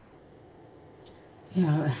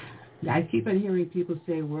 Yeah, I keep on hearing people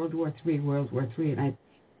say World War III, and I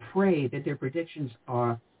pray that their predictions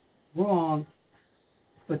are wrong.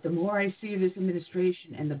 But the more I see this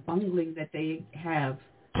administration and the bungling that they have,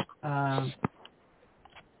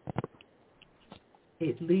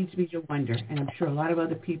 it leads me to wonder, and I'm sure a lot of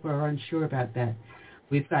other people are unsure about that.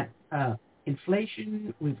 We've got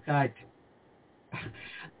inflation, we've got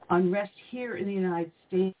unrest here in the United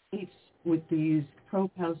States with these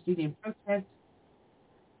pro-Palestinian protests.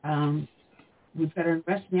 We've got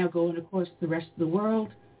unrest now going across the rest of the world.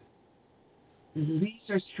 These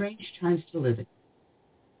are strange times to live in.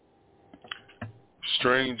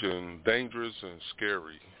 Strange and dangerous and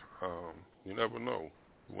scary. You never know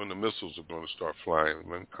when the missiles are going to start flying.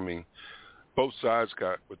 I mean, both sides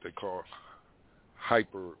got what they call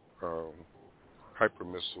hyper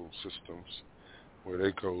missile systems, where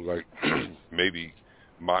they go like maybe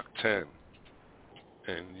Mach 10,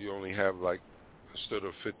 and you only have instead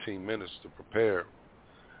of 15 minutes to prepare,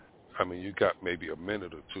 you got maybe a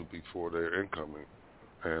minute or two before they're incoming.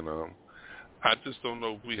 And I just don't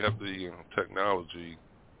know if we have the technology,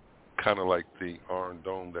 kind of like the Iron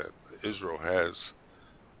Dome that Israel has,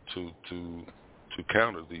 to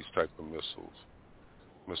counter these type of missile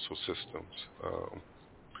systems.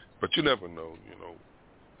 But you never know.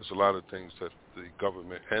 There's a lot of things that the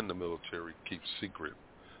government and the military keep secret,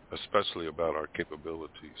 especially about our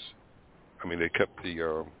capabilities. They kept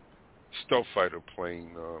the stealth fighter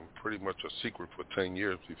plane pretty much a secret for 10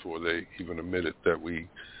 years before they even admitted that we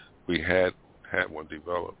had one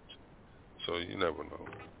developed. So you never know.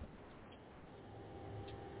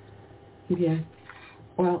 Yeah.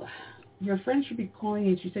 Well, your friend should be calling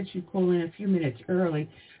in. She said she'd call in a few minutes early.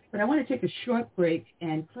 But I want to take a short break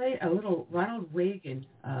and play a little Ronald Reagan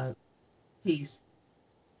piece.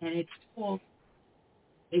 And it's called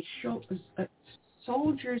A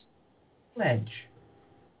Soldier's Pledge.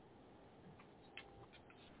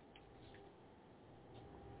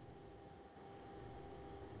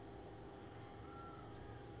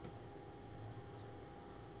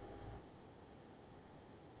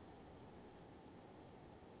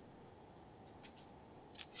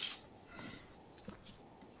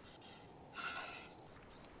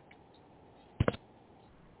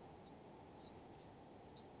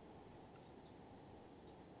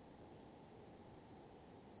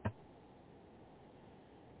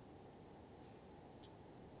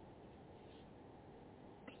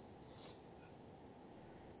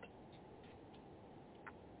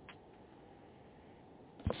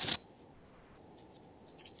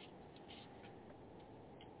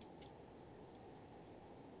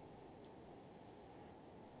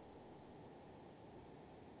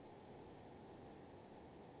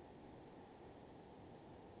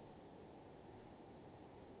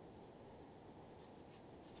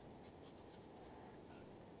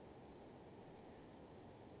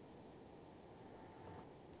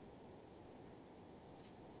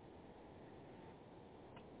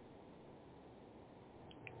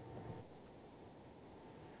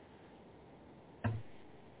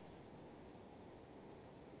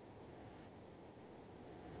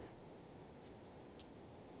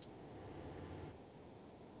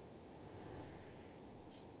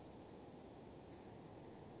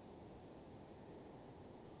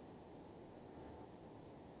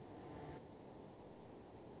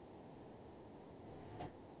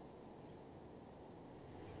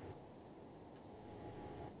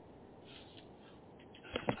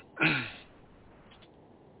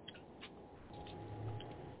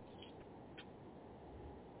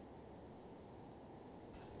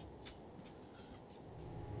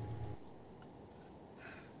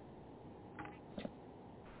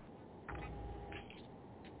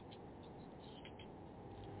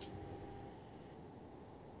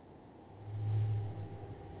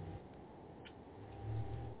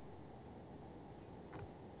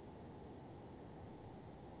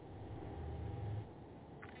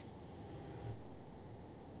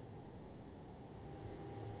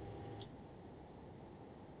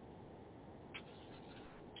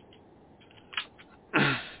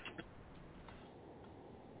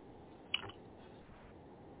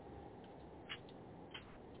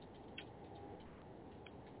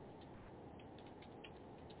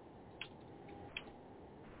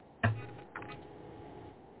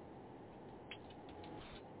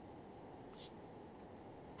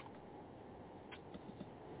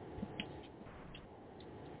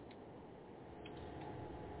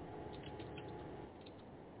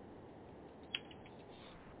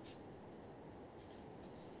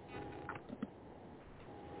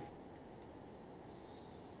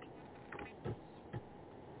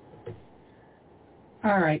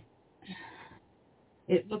 All right.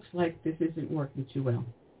 It looks like this isn't working too well.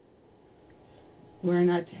 We're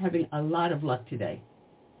not having a lot of luck today.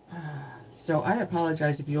 So I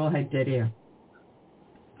apologize if you all had dead air.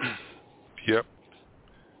 Yep.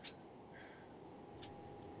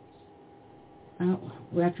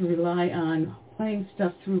 We have to rely on playing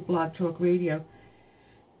stuff through Blog Talk Radio.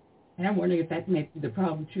 And I'm wondering if that may be the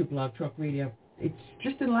problem too, Blog Talk Radio. It's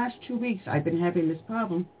just in the last 2 weeks I've been having this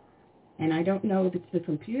problem. And I don't know if it's the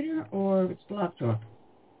computer or if it's Blog Talk.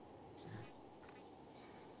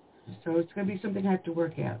 So it's going to be something I have to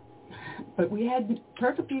work out. But we had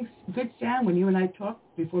perfectly good sound when you and I talked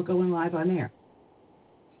before going live on air.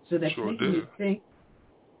 So that's making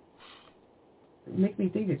me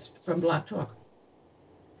think it's from Blog Talk.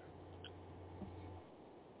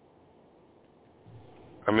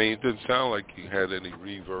 I mean, it didn't sound like you had any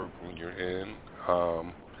reverb when you're in.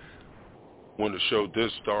 When the show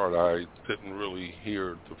did start, I didn't really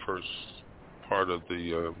hear the first part of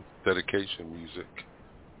the dedication music.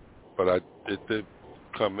 But it did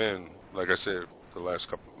come in, like I said, the last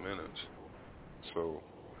couple of minutes. So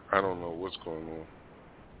I don't know what's going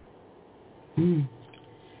on.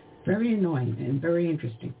 Very annoying and very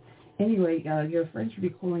interesting. Anyway, your friends should be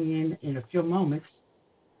calling in a few moments.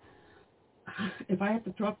 If I have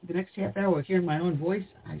to talk for the next half hour hearing my own voice,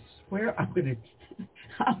 I swear I'm gonna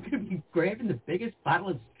be grabbing the biggest bottle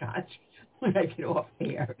of scotch when I get off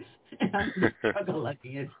air. And I'm gonna struggle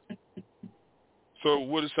lugging it. So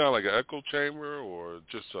would it sound like an echo chamber or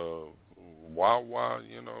just a wah-wah,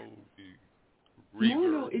 reverb?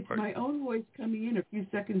 No, it's my own voice coming in a few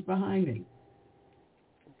seconds behind me.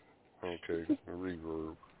 Okay, a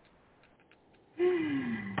reverb.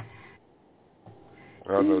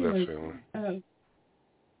 I know that feeling.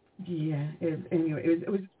 Yeah. It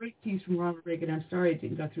was a great piece from Ronald Reagan. I'm sorry it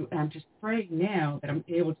didn't go through. I'm just praying now that I'm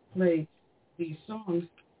able to play these songs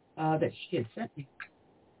that she had sent me.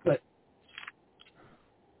 But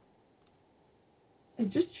I'm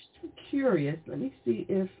just curious. Let me see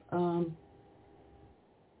if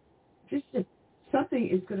if something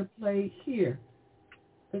is going to play here.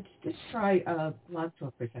 Let's just try Blog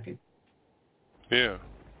Talk for a second. Yeah.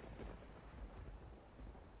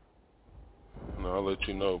 And I'll let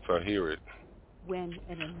you know if I hear it. When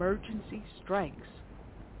an emergency strikes,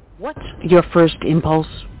 what's your first impulse?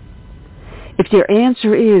 If your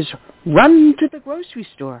answer is run to the grocery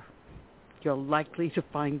store, you're likely to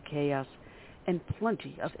find chaos and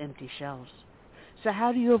plenty of empty shelves. So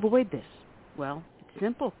how do you avoid this? Well, it's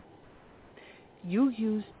simple. You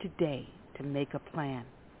use today to make a plan,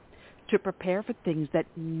 to prepare for things that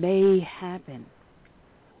may happen.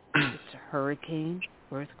 It's a hurricane,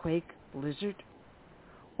 earthquake, blizzard,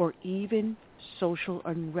 or even social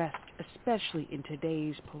unrest, especially in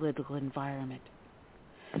today's political environment.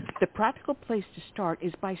 The practical place to start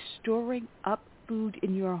is by storing up food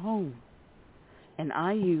in your home. And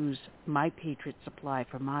I use My Patriot Supply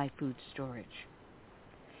for my food storage.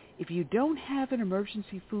 If you don't have an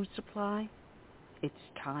emergency food supply, it's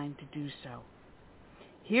time to do so.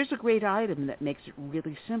 Here's a great item that makes it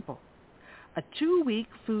really simple. A 2-week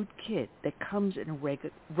food kit that comes in a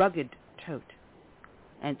rugged tote.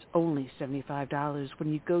 And it's only $75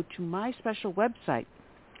 when you go to my special website,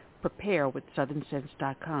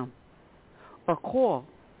 preparewithsouthernsense.com, or call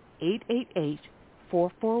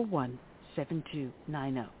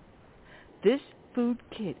 888-441-7290. This food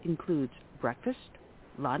kit includes breakfast,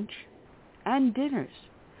 lunch, and dinners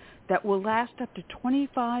that will last up to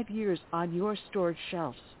 25 years on your storage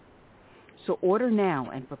shelves. So order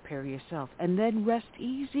now and prepare yourself, and then rest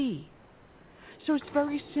easy. So it's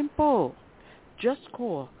very simple. Just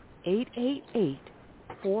call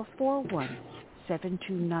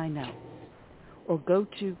 888-441-7290 or go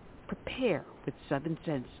to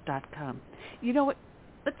preparewithsouthernsense.com. You know what?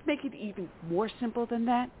 Let's make it even more simple than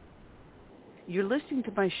that. You're listening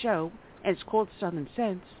to my show, and it's called Southern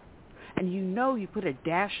Sense, and you put a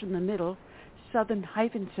dash in the middle,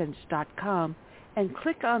 southern-sense.com, and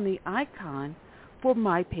click on the icon for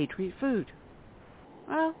My Patriot Food.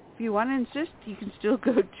 Well, if you want to insist, you can still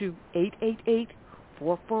go to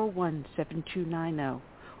 888-441-7290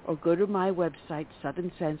 or go to my website,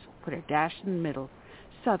 Southern Sense, put a dash in the middle,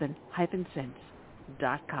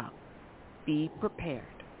 southern-sense.com. Be prepared.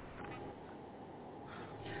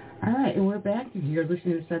 All right, and we're back. You're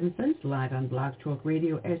listening to Southern Sense live on Blog Talk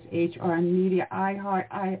Radio, SHR Media,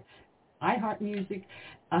 iHeart Music,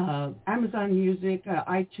 Amazon Music,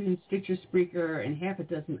 iTunes, Stitcher, Spreaker, and half a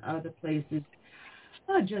dozen other places.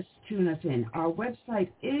 Just tune us in. Our website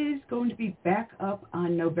is going to be back up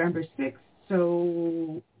on November 6th,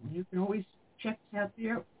 so you can always check us out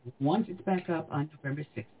there once it's back up on November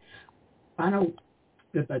 6th. Final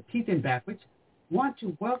teeth in backwards, want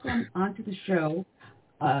to welcome onto the show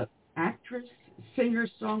actress, singer,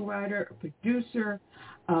 songwriter, producer,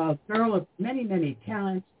 girl of many, many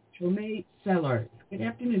talents, Tomey Sellars. Good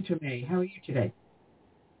afternoon, Tomey. How are you today?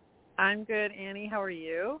 I'm good, Annie. How are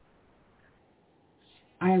you?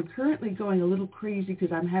 I am currently going a little crazy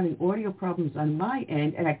because I'm having audio problems on my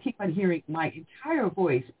end, and I keep on hearing my entire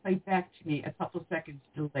voice played back to me a couple seconds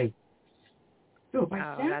delayed. So if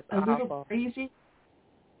I sound a little crazy,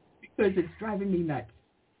 because it's driving me nuts.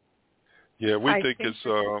 Yeah, we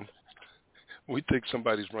think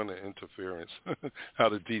somebody's running interference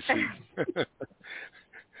out of D.C.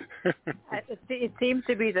 It seems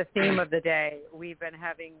to be the theme of the day. We've been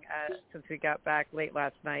having, since we got back late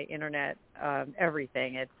last night, internet,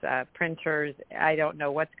 everything. It's printers. I don't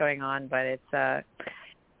know what's going on, but it's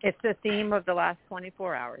the theme of the last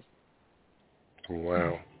 24 hours.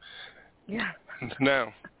 Wow. Yeah.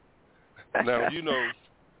 Now, you know,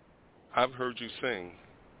 I've heard you sing,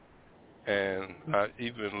 and I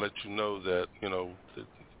even let you know that, you know, that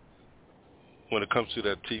when it comes to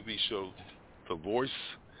that TV show, The Voice,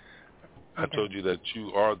 I told you that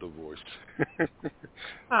you are the voice.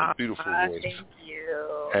 Beautiful voice. Thank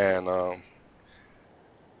you. And,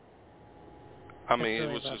 I mean, it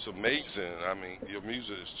was just amazing. I mean, your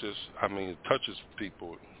music is just, I mean, it touches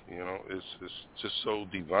people, you know, it's just so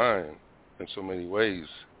divine in so many ways.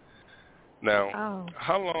 Now,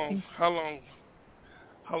 how long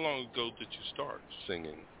ago did you start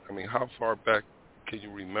singing? I mean, how far back can you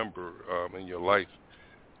remember in your life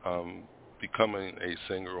becoming a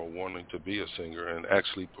singer or wanting to be a singer and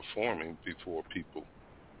actually performing before people?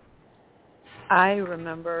 I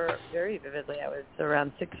remember very vividly. I was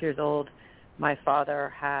around 6 years old. My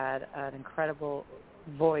father had an incredible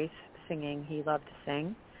voice singing. He loved to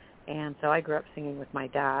sing. And so I grew up singing with my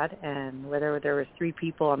dad, and whether there was 3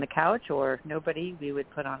 people on the couch or nobody, we would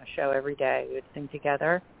put on a show every day. We would sing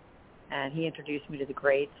together. And he introduced me to the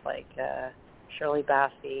greats like Shirley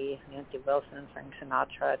Bassey, Nancy Wilson, Frank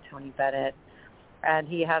Sinatra, Tony Bennett. And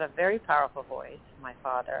he had a very powerful voice, my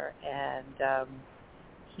father, and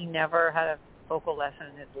he never had a vocal lesson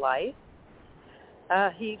in his life.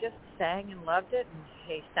 He just sang and loved it, and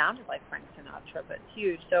he sounded like Frank Sinatra, but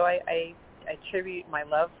huge. So I attribute my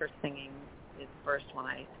love for singing is first when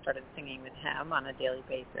I started singing with him on a daily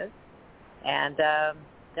basis, and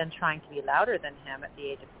then trying to be louder than him at the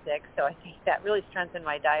age of 6. So I think that really strengthened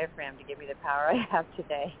my diaphragm to give me the power I have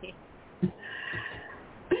today.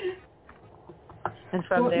 And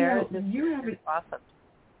from there, it's awesome.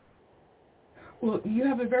 Well, you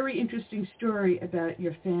have a very interesting story about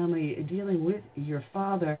your family dealing with your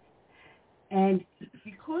father, and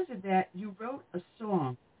because of that, you wrote a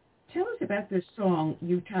song. Tell us about this song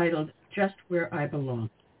you titled Just Where I Belong.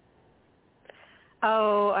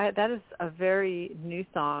 That is a very new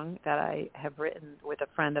song that I have written with a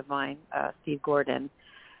friend of mine, Steve Gordon.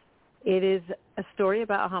 It is a story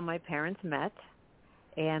about how my parents met,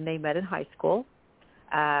 and they met in high school.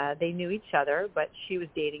 They knew each other, but she was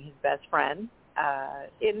dating his best friend.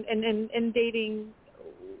 In dating,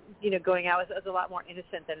 you know, going out is a lot more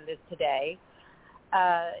innocent than it is today.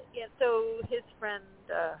 So his friend,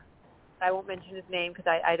 I won't mention his name because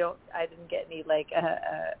I didn't get any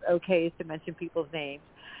okays to mention people's names.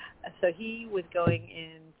 So he was going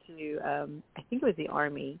into I think it was the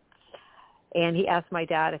Army, and he asked my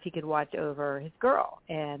dad if he could watch over his girl,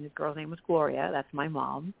 and his girl's name was Gloria. That's my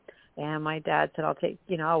mom. And my dad said,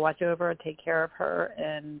 I'll watch over her, take care of her,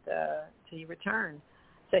 and till you return.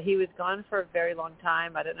 So he was gone for a very long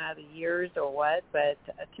time. I don't know the years or what, but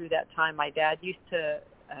through that time, my dad used to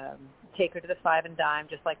take her to the Five and Dime,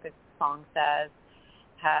 just like the song says.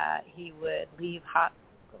 He would leave hot,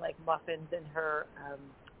 muffins in her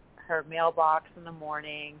mailbox in the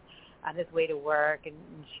morning on his way to work, and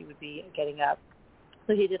she would be getting up.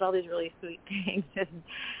 So he did all these really sweet things, and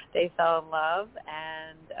they fell in love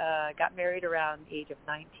and got married around the age of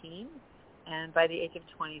 19. And by the age of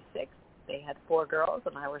 26, they had 4 girls,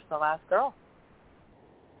 and I was the last girl.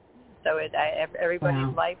 So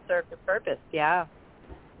everybody's life served a purpose, yeah.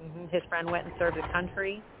 Mm-hmm. His friend went and served the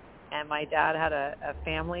country, and my dad had a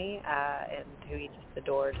family and who he just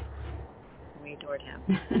adored. We adored him.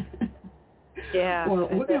 Yeah. Well,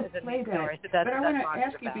 we're going to play that. But I want to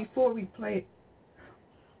ask you before we play,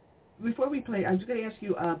 I was going to ask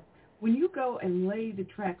you, when you go and lay the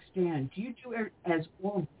tracks down, do you do it as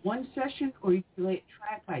all one session, or you lay it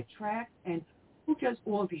track by track? And who does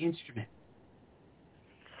all the instruments?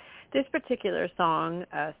 This particular song,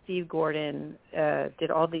 Steve Gordon did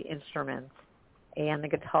all the instruments and the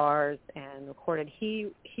guitars and recorded. He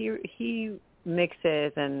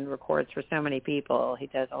mixes and records for so many people. He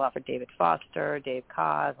does a lot for David Foster, Dave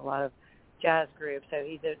Koz, a lot of jazz groups. So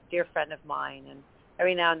he's a dear friend of mine, and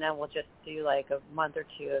every now and then we'll just do like a month or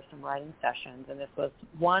two of some writing sessions, and this was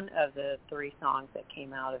one of the 3 songs that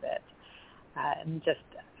came out of it, and just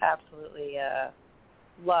absolutely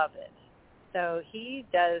love it. So he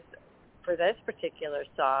does, for this particular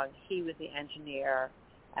song, he was the engineer,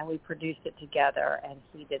 and we produced it together, and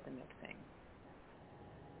he did the mixing.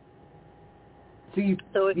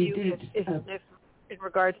 So if in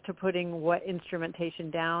regards to putting what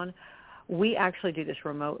instrumentation down, we actually do this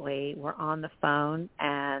remotely. We're on the phone,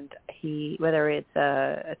 and whether it's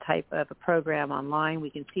a type of a program online, we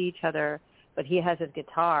can see each other, but he has his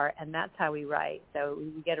guitar, and that's how we write. So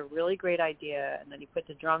we get a really great idea, and then he puts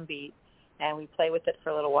a drum beat, and we play with it for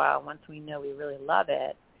a little while. Once we know we really love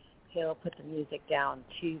it, he'll put the music down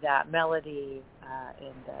to that melody,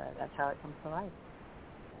 and that's how it comes to life.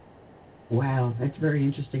 Wow, that's very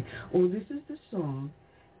interesting. Well, this is the song,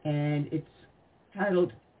 and it's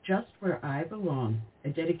titled Just Where I Belong, a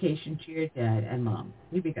dedication to your dad and mom.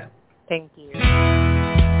 Here we go. Thank you.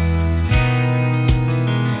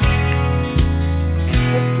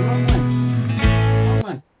 Wrong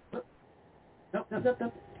one. Nope.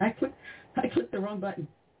 I clicked the wrong button.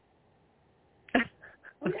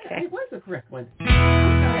 Okay. Yeah, it was the correct one. I'm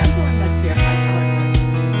sorry, I'm going nuts here. I apologize.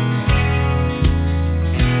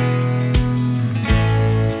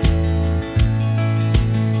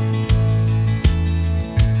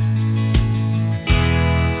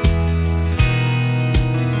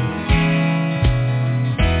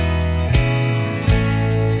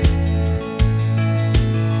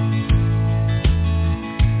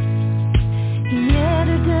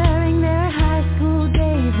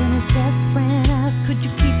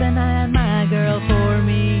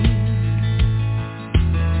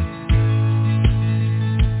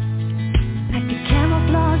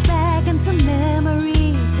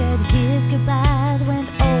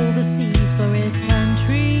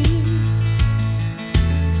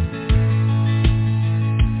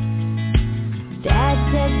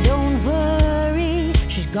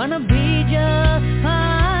 Gonna be just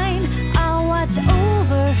fine. I'll watch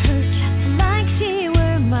over her just like she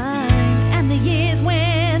were mine. And the years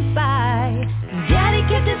went by. Daddy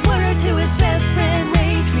kept his word to his best friend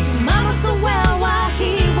Ray. Treated Mama so well while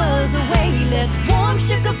he was away. He left warm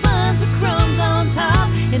sugar buns with crumbs on top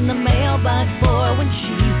in the mailbox for when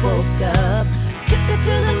she woke up. Took her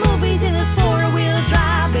to the movies in his 4-wheel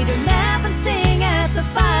drive. Made her laugh and sing at the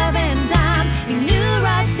 5 and dime. He knew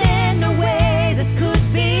right then no way this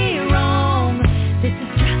could be wrong. This is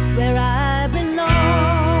just where I belong.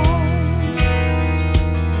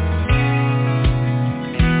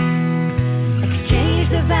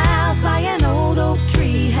 Exchanged their vows by an old oak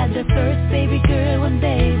tree. Had their first baby girl when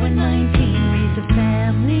they were 19. Raised a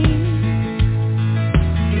family.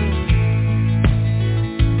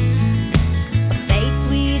 A faith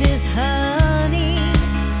sweet as honey.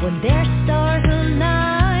 When their stars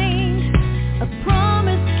aligned, a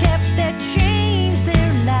promise kept that changed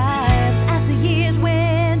their lives as the years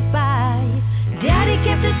went by. Daddy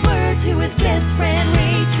kept his word to his best friend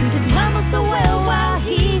Ray. Treated Mama so well while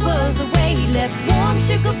he was away. He left warm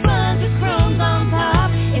sugar buns with crumbs on top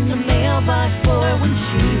in the mailbox for when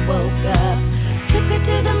she woke up. Took her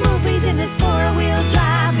to the movies in his 4-wheel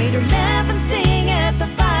drive. Made her laugh and sing at the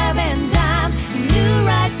 5 and dime. He knew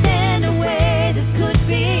right then a way this could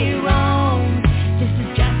be wrong. This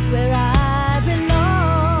is just where I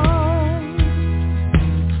belong.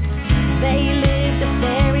 They lived a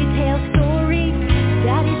fairy tale story.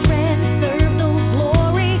 Daddy's friends served no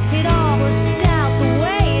glory. It all worked out the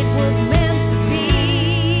way it was meant to be.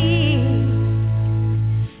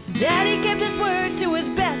 Daddy kept his word to his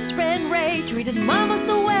best friend Ray. Treated Mama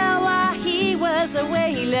so well while he was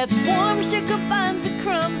away. He left warm sugar buns and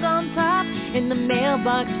crumbs on top in the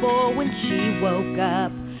mailbox for when she woke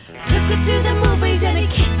up. Took her to the movies and he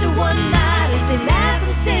kissed her one night as they laughed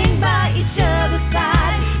and sang by each other's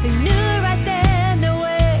side. They knew right then no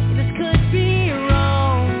way this could be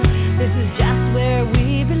wrong. This is just where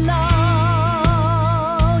we belong.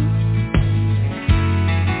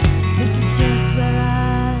 This is just where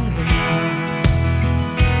I belong.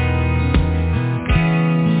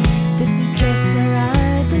 This is just where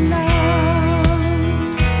I belong.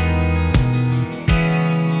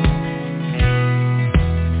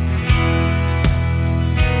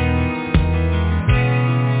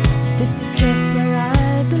 This is just where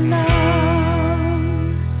I belong.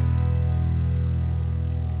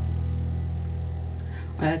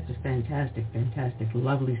 Well, that's a fantastic,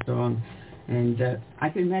 lovely song. And I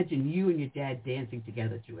can imagine you and your dad dancing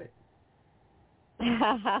together to it.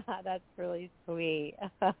 That's really sweet.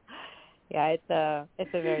 Yeah, it's a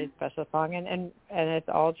very special song, and it's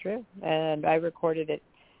all true. And I recorded it.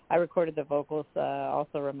 I recorded the vocals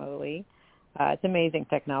also remotely. It's amazing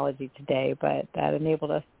technology today, but that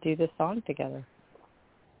enabled us to do this song together.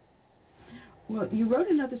 Well, you wrote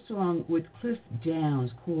another song with Cliff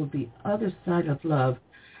Downs called "The Other Side of Love."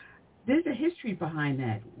 There's a history behind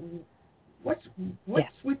that. What's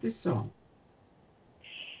with this song?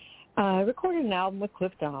 I recorded an album with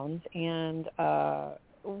Cliff Downs, and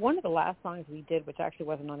one of the last songs we did, which actually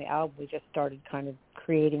wasn't on the album, we just started kind of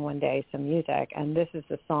creating one day some music, and this is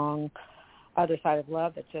the song "Other Side of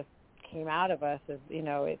Love" that just came out of us.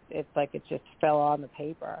 It's like it just fell on the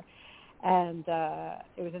paper. And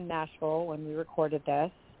it was in Nashville when we recorded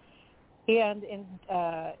this. And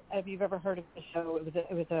if you've ever heard of the show,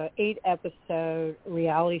 it was a 8-episode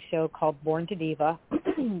reality show called Born to Diva.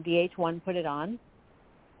 VH1 put it on.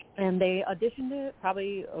 And they auditioned it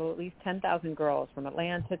probably at least 10,000 girls from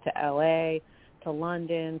Atlanta to L.A. to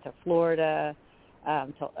London to Florida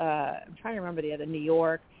I'm trying to remember the other, New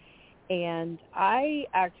York. And I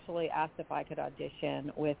actually asked if I could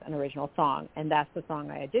audition with an original song, and that's the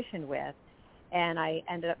song I auditioned with. And I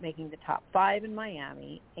ended up making the top 5 in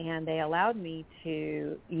Miami, and they allowed me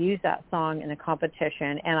to use that song in a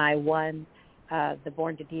competition, and I won the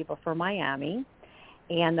Born to Diva for Miami.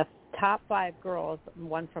 And the top 5 girls,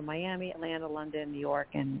 one from Miami, Atlanta, London, New York,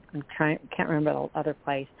 and can't remember the other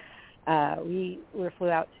place. We flew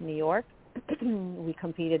out to New York. We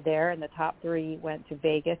competed there, and the top 3 went to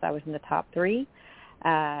Vegas. I was in the top 3.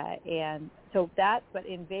 And so but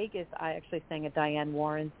in Vegas, I actually sang a Diane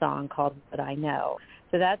Warren song called "But I Know."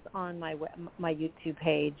 So that's on my YouTube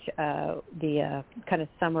page, the kind of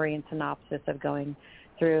summary and synopsis of going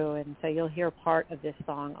through. And so you'll hear part of this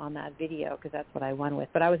song on that video because that's what I won with.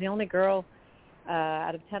 But I was the only girl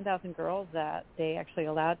out of 10,000 girls that they actually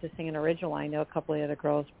allowed to sing an original. I know a couple of other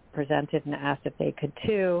girls presented and asked if they could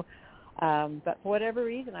too. But for whatever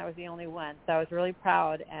reason, I was the only one. So I was really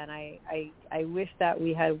proud, and I wish that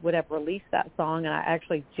we would have released that song, and I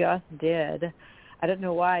actually just did. I don't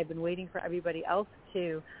know why. I've been waiting for everybody else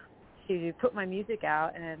to put my music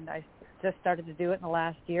out, and I just started to do it in the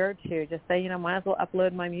last year or two. Just say, might as well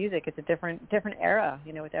upload my music. It's a different era,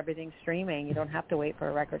 with everything streaming. You don't have to wait for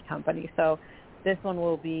a record company. So this one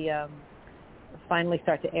will be finally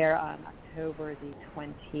start to air on October the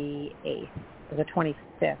 28th, or the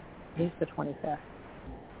 25th. It's the 25th.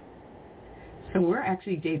 So we're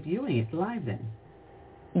actually debuting it live then.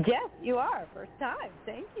 Yes, you are. First time.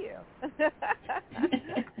 Thank you.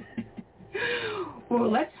 Well,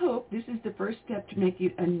 let's hope this is the first step to make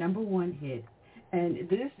it a #1 hit. And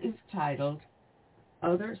this is titled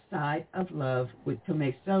 "Other Side of Love" with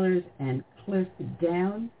Tomey Sellars and Cliff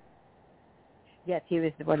Downs. Yes, he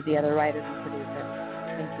was one of the other writers and producers.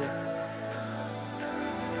 Thank you.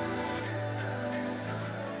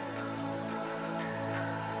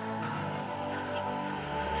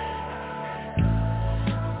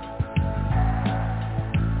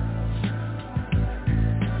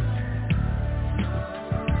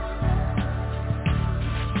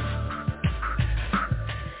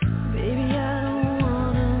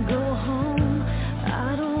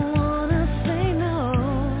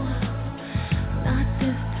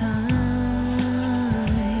 Time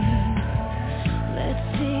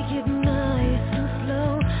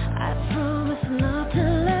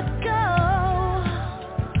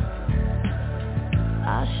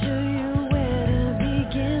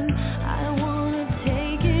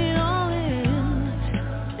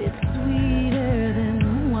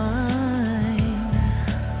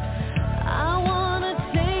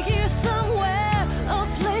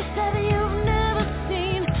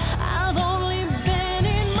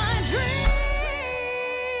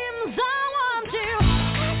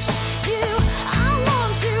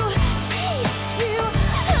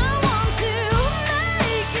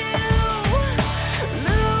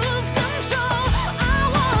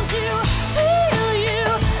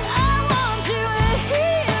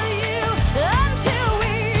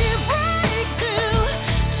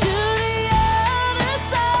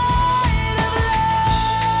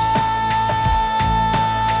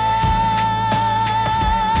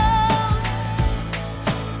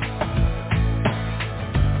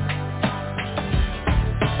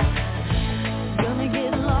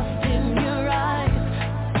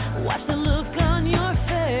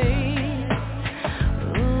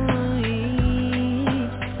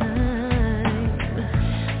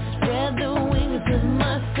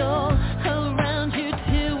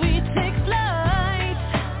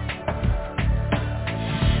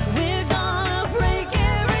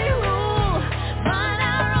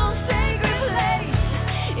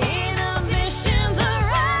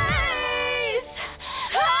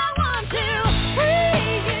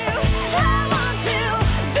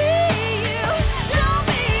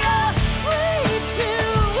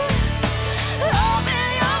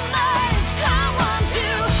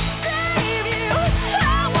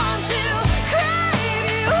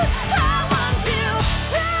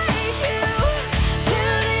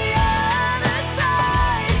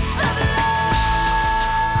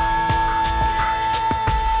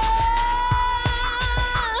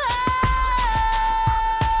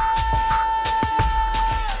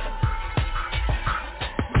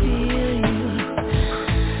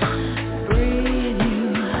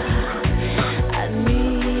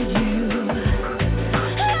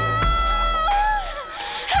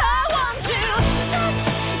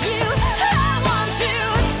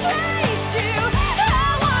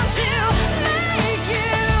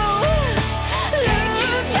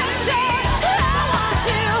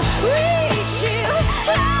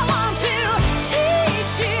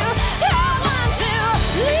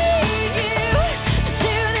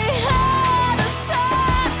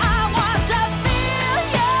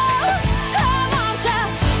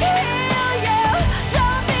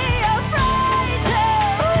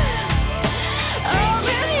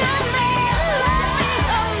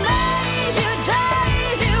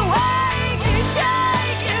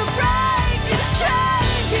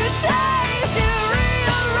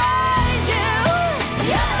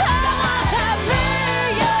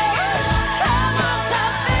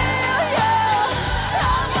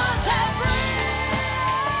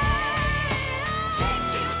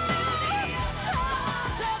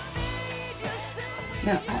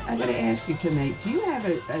Now, I got to ask you tonight, do you have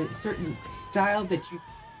a certain style that you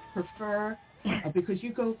prefer? Because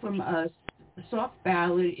you go from a soft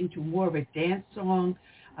ballad into more of a dance song.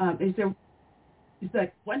 Is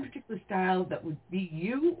that one particular style that would be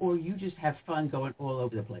you, or you just have fun going all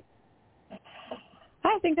over the place?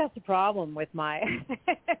 I think that's the problem with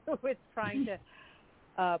with trying to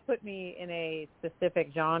put me in a specific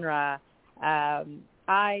genre. I'm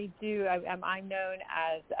known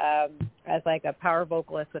as like a power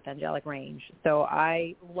vocalist with angelic range. So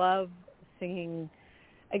I love singing.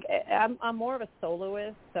 I'm more of a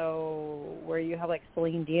soloist, so where you have like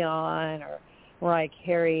Celine Dion or Mariah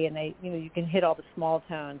Carey, and you can hit all the small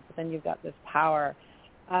tones, but then you've got this power.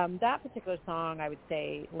 That particular song, I would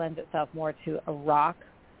say, lends itself more to a rock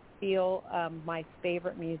feel. My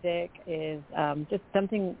favorite music is just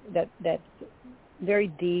something that's very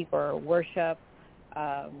deep, or worship,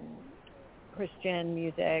 Christian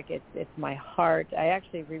music. It's my heart. I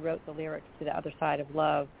actually rewrote the lyrics to The Other Side of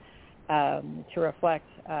Love to reflect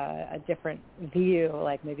a different view,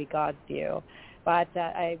 like maybe God's view. But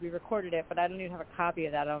we recorded it, but I don't even have a copy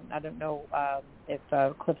of that. I don't know if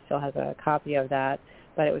Cliff still has a copy of that,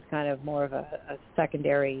 but it was kind of more of a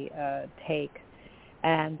secondary take.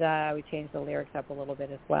 And we changed the lyrics up a little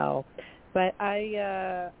bit as well. But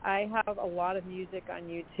I have a lot of music on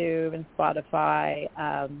YouTube and Spotify,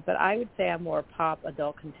 but I would say I'm more pop,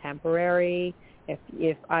 adult, contemporary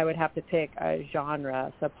if I would have to pick a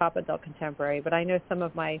genre. So pop, adult, contemporary. But I know some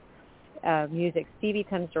of my music, Stevie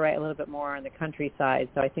tends to write a little bit more on the country side,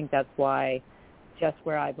 so I think that's why Just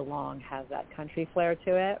Where I Belong has that country flair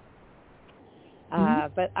to it.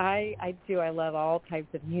 But I love all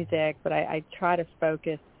types of music, but I try to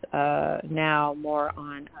focus now more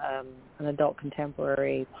on an adult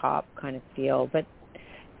contemporary pop kind of feel, but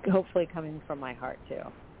hopefully coming from my heart too.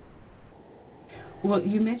 Well,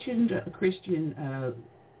 you mentioned Christian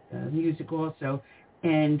music also,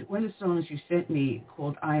 and one of the songs you sent me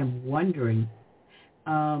called I Am Wondering.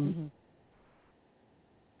 I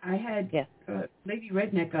had Lady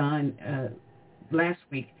Redneck on last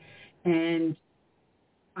week, and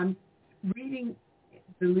I'm reading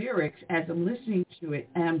the lyrics as I'm listening to it,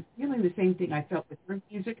 and I'm feeling the same thing I felt with her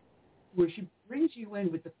music, where she brings you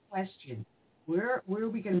in with the question, where are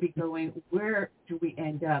we going to be going? Where do we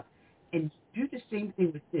end up? And do the same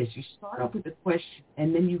thing with this. You start off with the question,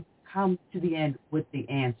 and then you come to the end with the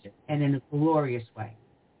answer, and in a glorious way.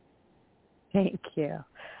 Thank you.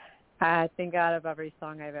 Thank God of every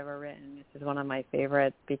song I've ever written. This is one of my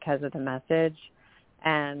favorites because of the message,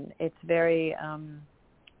 and it's very,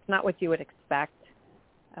 it's not what you would expect,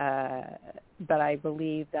 but I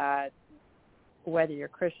believe that whether you're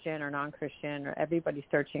Christian or non-Christian, or everybody's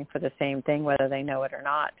searching for the same thing, whether they know it or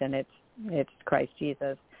not, and it's Christ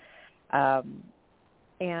Jesus.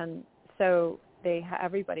 And so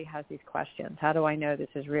everybody has these questions. How do I know this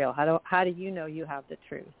is real? How do you know you have the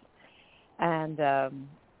truth? And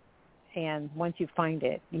once you find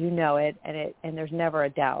it, you know it, and there's never a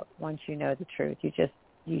doubt. Once you know the truth, you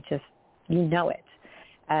know it.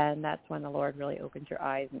 And that's when the Lord really opens your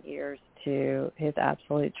eyes and ears to his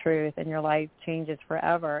absolute truth, and your life changes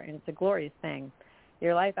forever, and it's a glorious thing.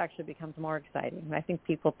 Your life actually becomes more exciting. I think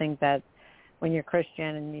people think that when you're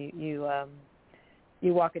Christian and you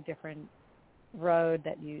walk a different road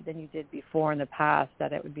than you did before in the past,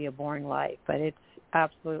 that it would be a boring life. But it's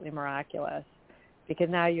absolutely miraculous, because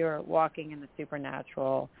now you're walking in the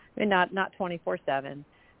supernatural. I mean, not 24/7,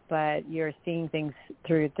 but you're seeing things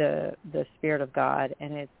through the Spirit of God,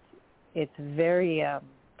 and it's very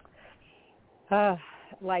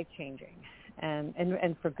life-changing,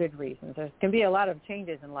 and for good reasons. There can be a lot of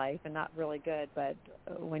changes in life, and not really good, but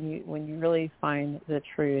when you really find the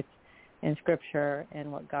truth in Scripture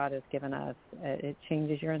and what God has given us, it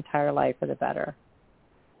changes your entire life for the better.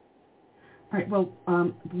 All right. Well,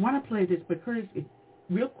 I want to play this, but Curtis,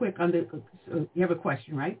 real quick on the. You have a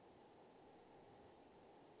question, right?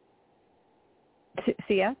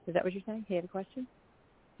 CS, is that what you're saying? He had a question?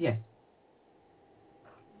 Yes.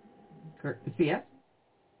 CS?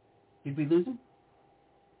 Did we lose him?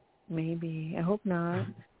 Maybe. I hope not.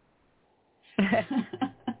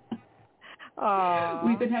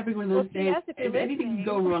 We've been having one of those days. If anything can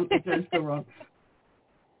go wrong, it does go wrong.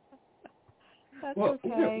 That's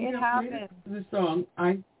okay. It happens. The song,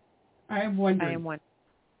 I Am Wondering. I Am Wondering.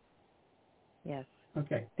 Yes.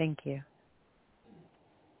 Okay. Thank you.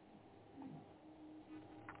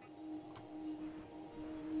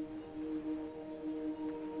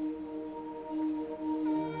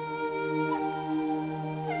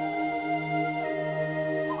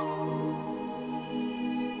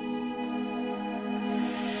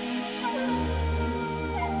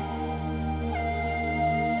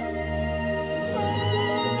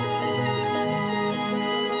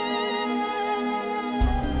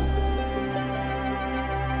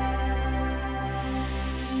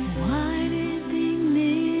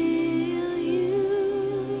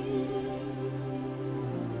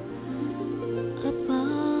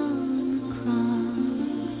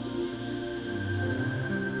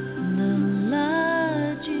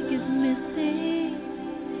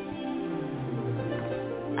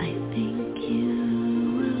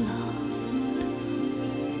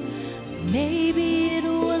 Maybe it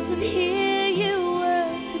wasn't here you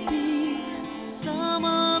were to be. Some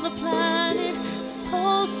other planet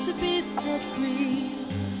supposed to be set free.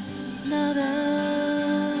 Not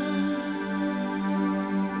us.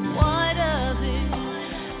 Why does it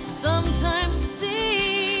sometimes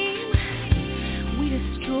seem we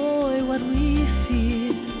destroy what we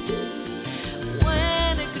fear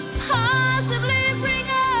when it could possibly bring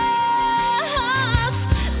us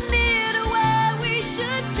near to where we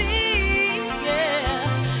should be? Yeah,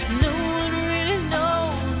 no one really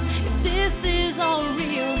knows if this is all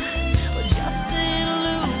real or just an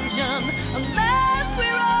illusion, unless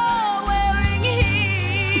we're all wearing here.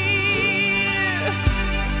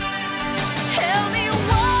 Tell me,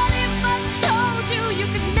 what if I told you you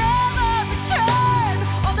could never return?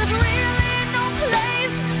 Or there's really no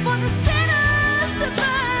place for the sinners to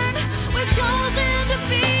burn? We're chosen to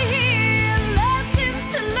be here, lessons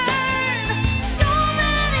to learn. So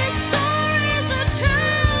many stories are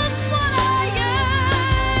just what I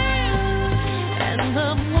yearn. And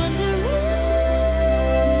I'm wondering,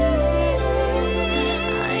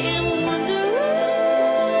 I am wondering,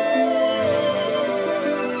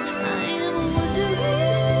 I am wondering.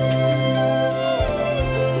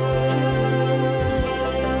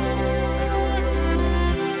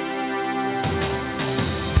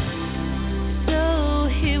 So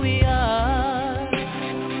here we are,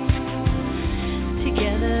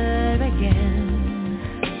 together again.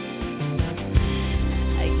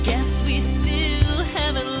 I guess we still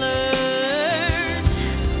haven't learned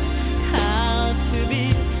how to be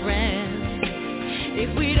friends. If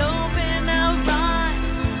we'd open our eyes,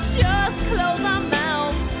 just close our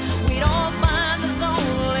mouths, we'd all find there's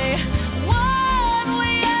only one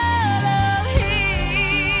way out of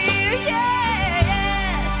here. Yes.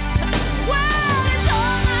 Well, it's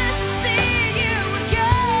all nice to see you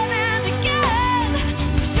again and again.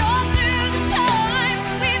 Sure, through the time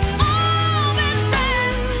we've all been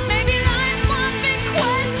friends. Maybe life's one big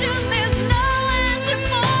question there's no answer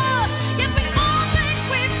for. Yet we all think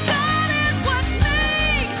we've got it. What makes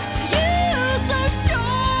you so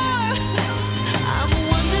sure? I'm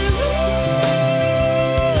wondering,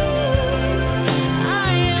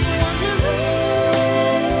 I am wondering,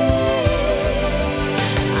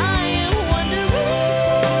 I am wondering,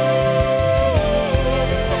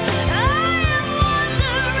 I am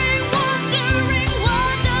wondering, wondering,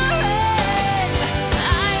 wondering.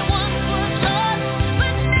 I once was lost,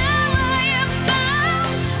 but now I am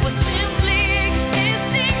found. Was simply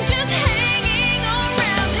existing, just hanging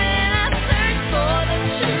around. And I search for the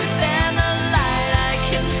truth and the light I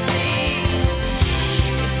can see.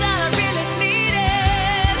 It's that I really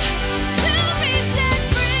needed to be set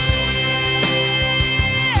free.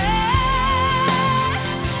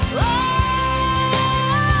 Oh,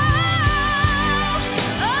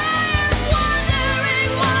 I am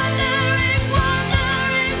wondering, wondering,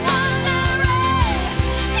 wondering, wondering.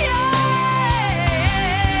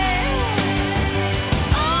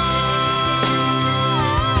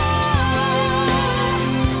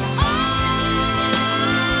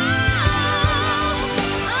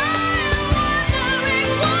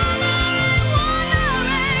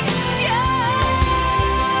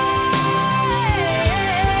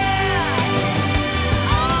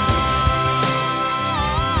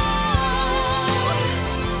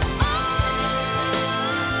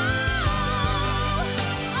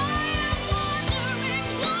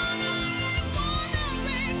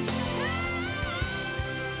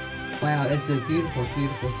 Wow, it's a beautiful,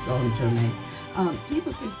 beautiful song, Tomey.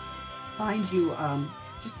 People can find you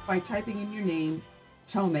just by typing in your name,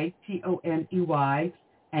 Tomey, Tomey,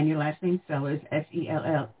 and your last name, Sellars,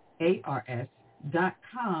 SELLARS.com,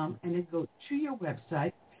 and then go to your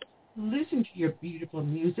website, listen to your beautiful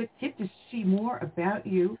music, get to see more about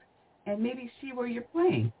you, and maybe see where you're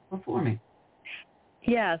performing.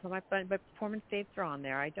 Yeah, so my performance dates are on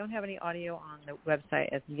there. I don't have any audio on the website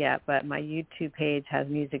as yet, but my YouTube page has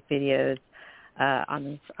music videos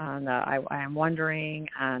on I Am Wondering,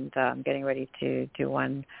 and I'm getting ready to do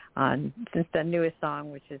one on, since the newest song,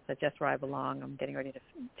 which is Just Where I Belong, I'm getting ready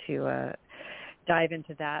to dive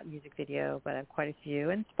into that music video, but I have quite a few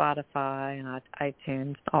in Spotify and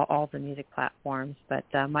iTunes, all the music platforms. But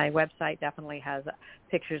my website definitely has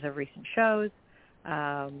pictures of recent shows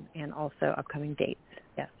and also upcoming dates.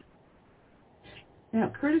 Yes. Now,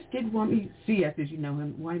 Curtis did want me, CS, as you know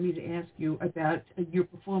him, wanted me to ask you about your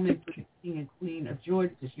performance with the King and Queen of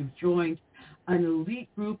Georgia, because you've joined an elite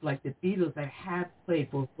group like the Beatles that have played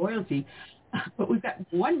for royalty. But we've got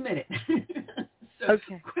 1 minute. So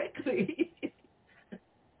okay. Quickly,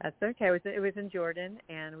 That's okay. It was in Jordan,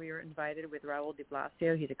 and we were invited with Raul de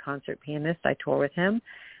Blasio. He's a concert pianist. I tour with him,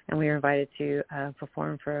 and we were invited to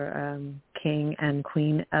perform for King and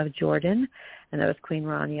Queen of Jordan, and that was Queen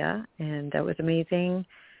Rania, and that was amazing.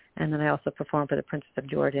 And then I also performed for the Princess of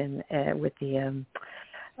Jordan with the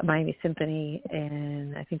Miami Symphony,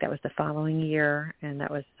 and I think that was the following year, and that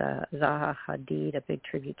was Zaha Hadid, a big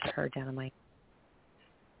tribute to her down in Miami.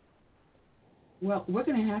 Well, we're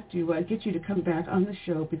going to have to get you to come back on the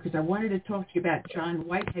show because I wanted to talk to you about John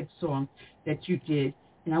Whitehead's song that you did,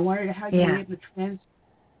 and I wanted to how you were able to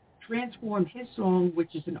transform his song,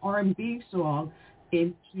 which is an R&B song,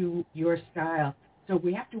 into your style. So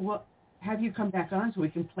we have to have you come back on so we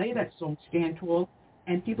can play that song, Stand Tall,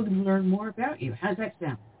 and people can learn more about you. How's that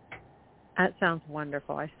sound? That sounds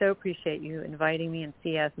wonderful. I so appreciate you inviting me and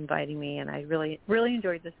CS inviting me, and I really, really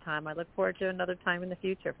enjoyed this time. I look forward to another time in the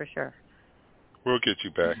future for sure. We'll get you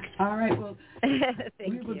back. All right. Well,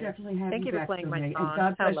 we will definitely have Thank you back. Thank you for playing my song. And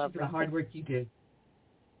God bless you for the hard work you do.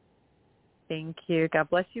 Thank you. God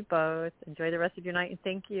bless you both. Enjoy the rest of your night, and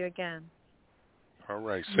thank you again. All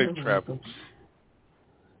right. Safe travels.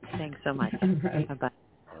 Thanks so much. All right. Bye-bye.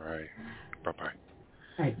 All right. Bye-bye.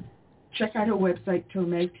 All right. Check out her website,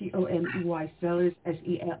 Tomey, Tomey Sellars,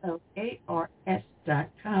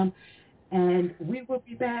 Sellars.com. And we will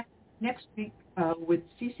be back next week with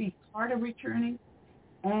CC Carter returning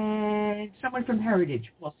and someone from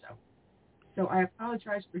Heritage also. So I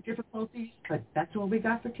apologize for difficulties, but that's all we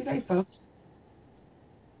got for today, folks.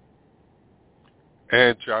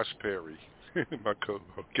 And Josh Perry, my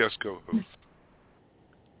guest co-host.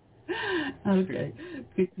 Okay.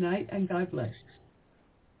 Good night and God bless.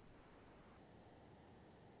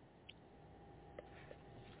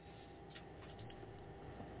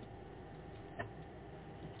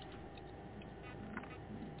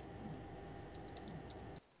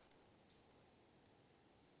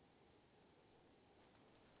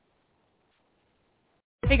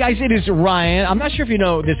 Hey guys, it is Ryan. I'm not sure if you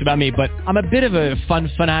know this about me, but I'm a bit of a fun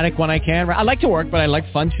fanatic when I can. I like to work, but I like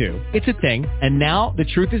fun too. It's a thing. And now the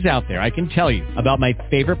truth is out there. I can tell you about my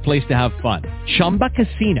favorite place to have fun. Chumba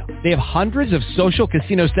Casino. They have hundreds of social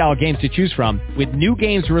casino style games to choose from with new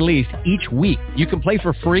games released each week. You can play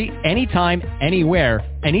for free anytime, anywhere.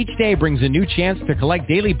 And each day brings a new chance to collect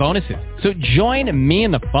daily bonuses. So join me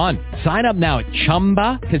in the fun. Sign up now at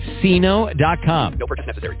ChumbaCasino.com. No purchase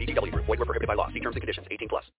necessary. VGW Group. Void where prohibited by law. See terms and conditions. 18+.